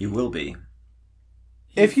 You will be.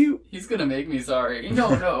 He's gonna make me sorry.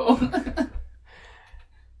 No.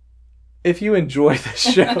 If you enjoy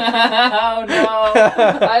this show... Oh no!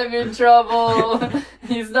 I'm in trouble!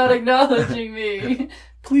 He's not acknowledging me!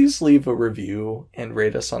 Please leave a review and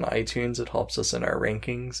rate us on iTunes. It helps us in our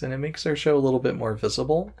rankings, and it makes our show a little bit more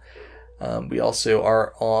visible. We also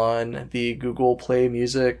are on the Google Play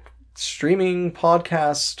Music streaming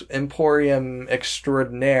podcast emporium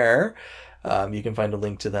extraordinaire. You can find a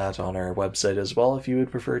link to that on our website as well if you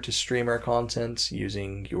would prefer to stream our content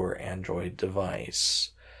using your Android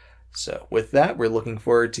device. So with that, we're looking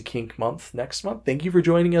forward to Kink Month next month. Thank you for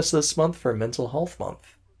joining us this month for Mental Health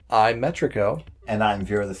Month. I'm Metrico. And I'm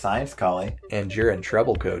Vera the Science Collie. And you're in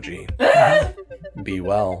trouble, Koji. Be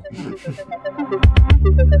well.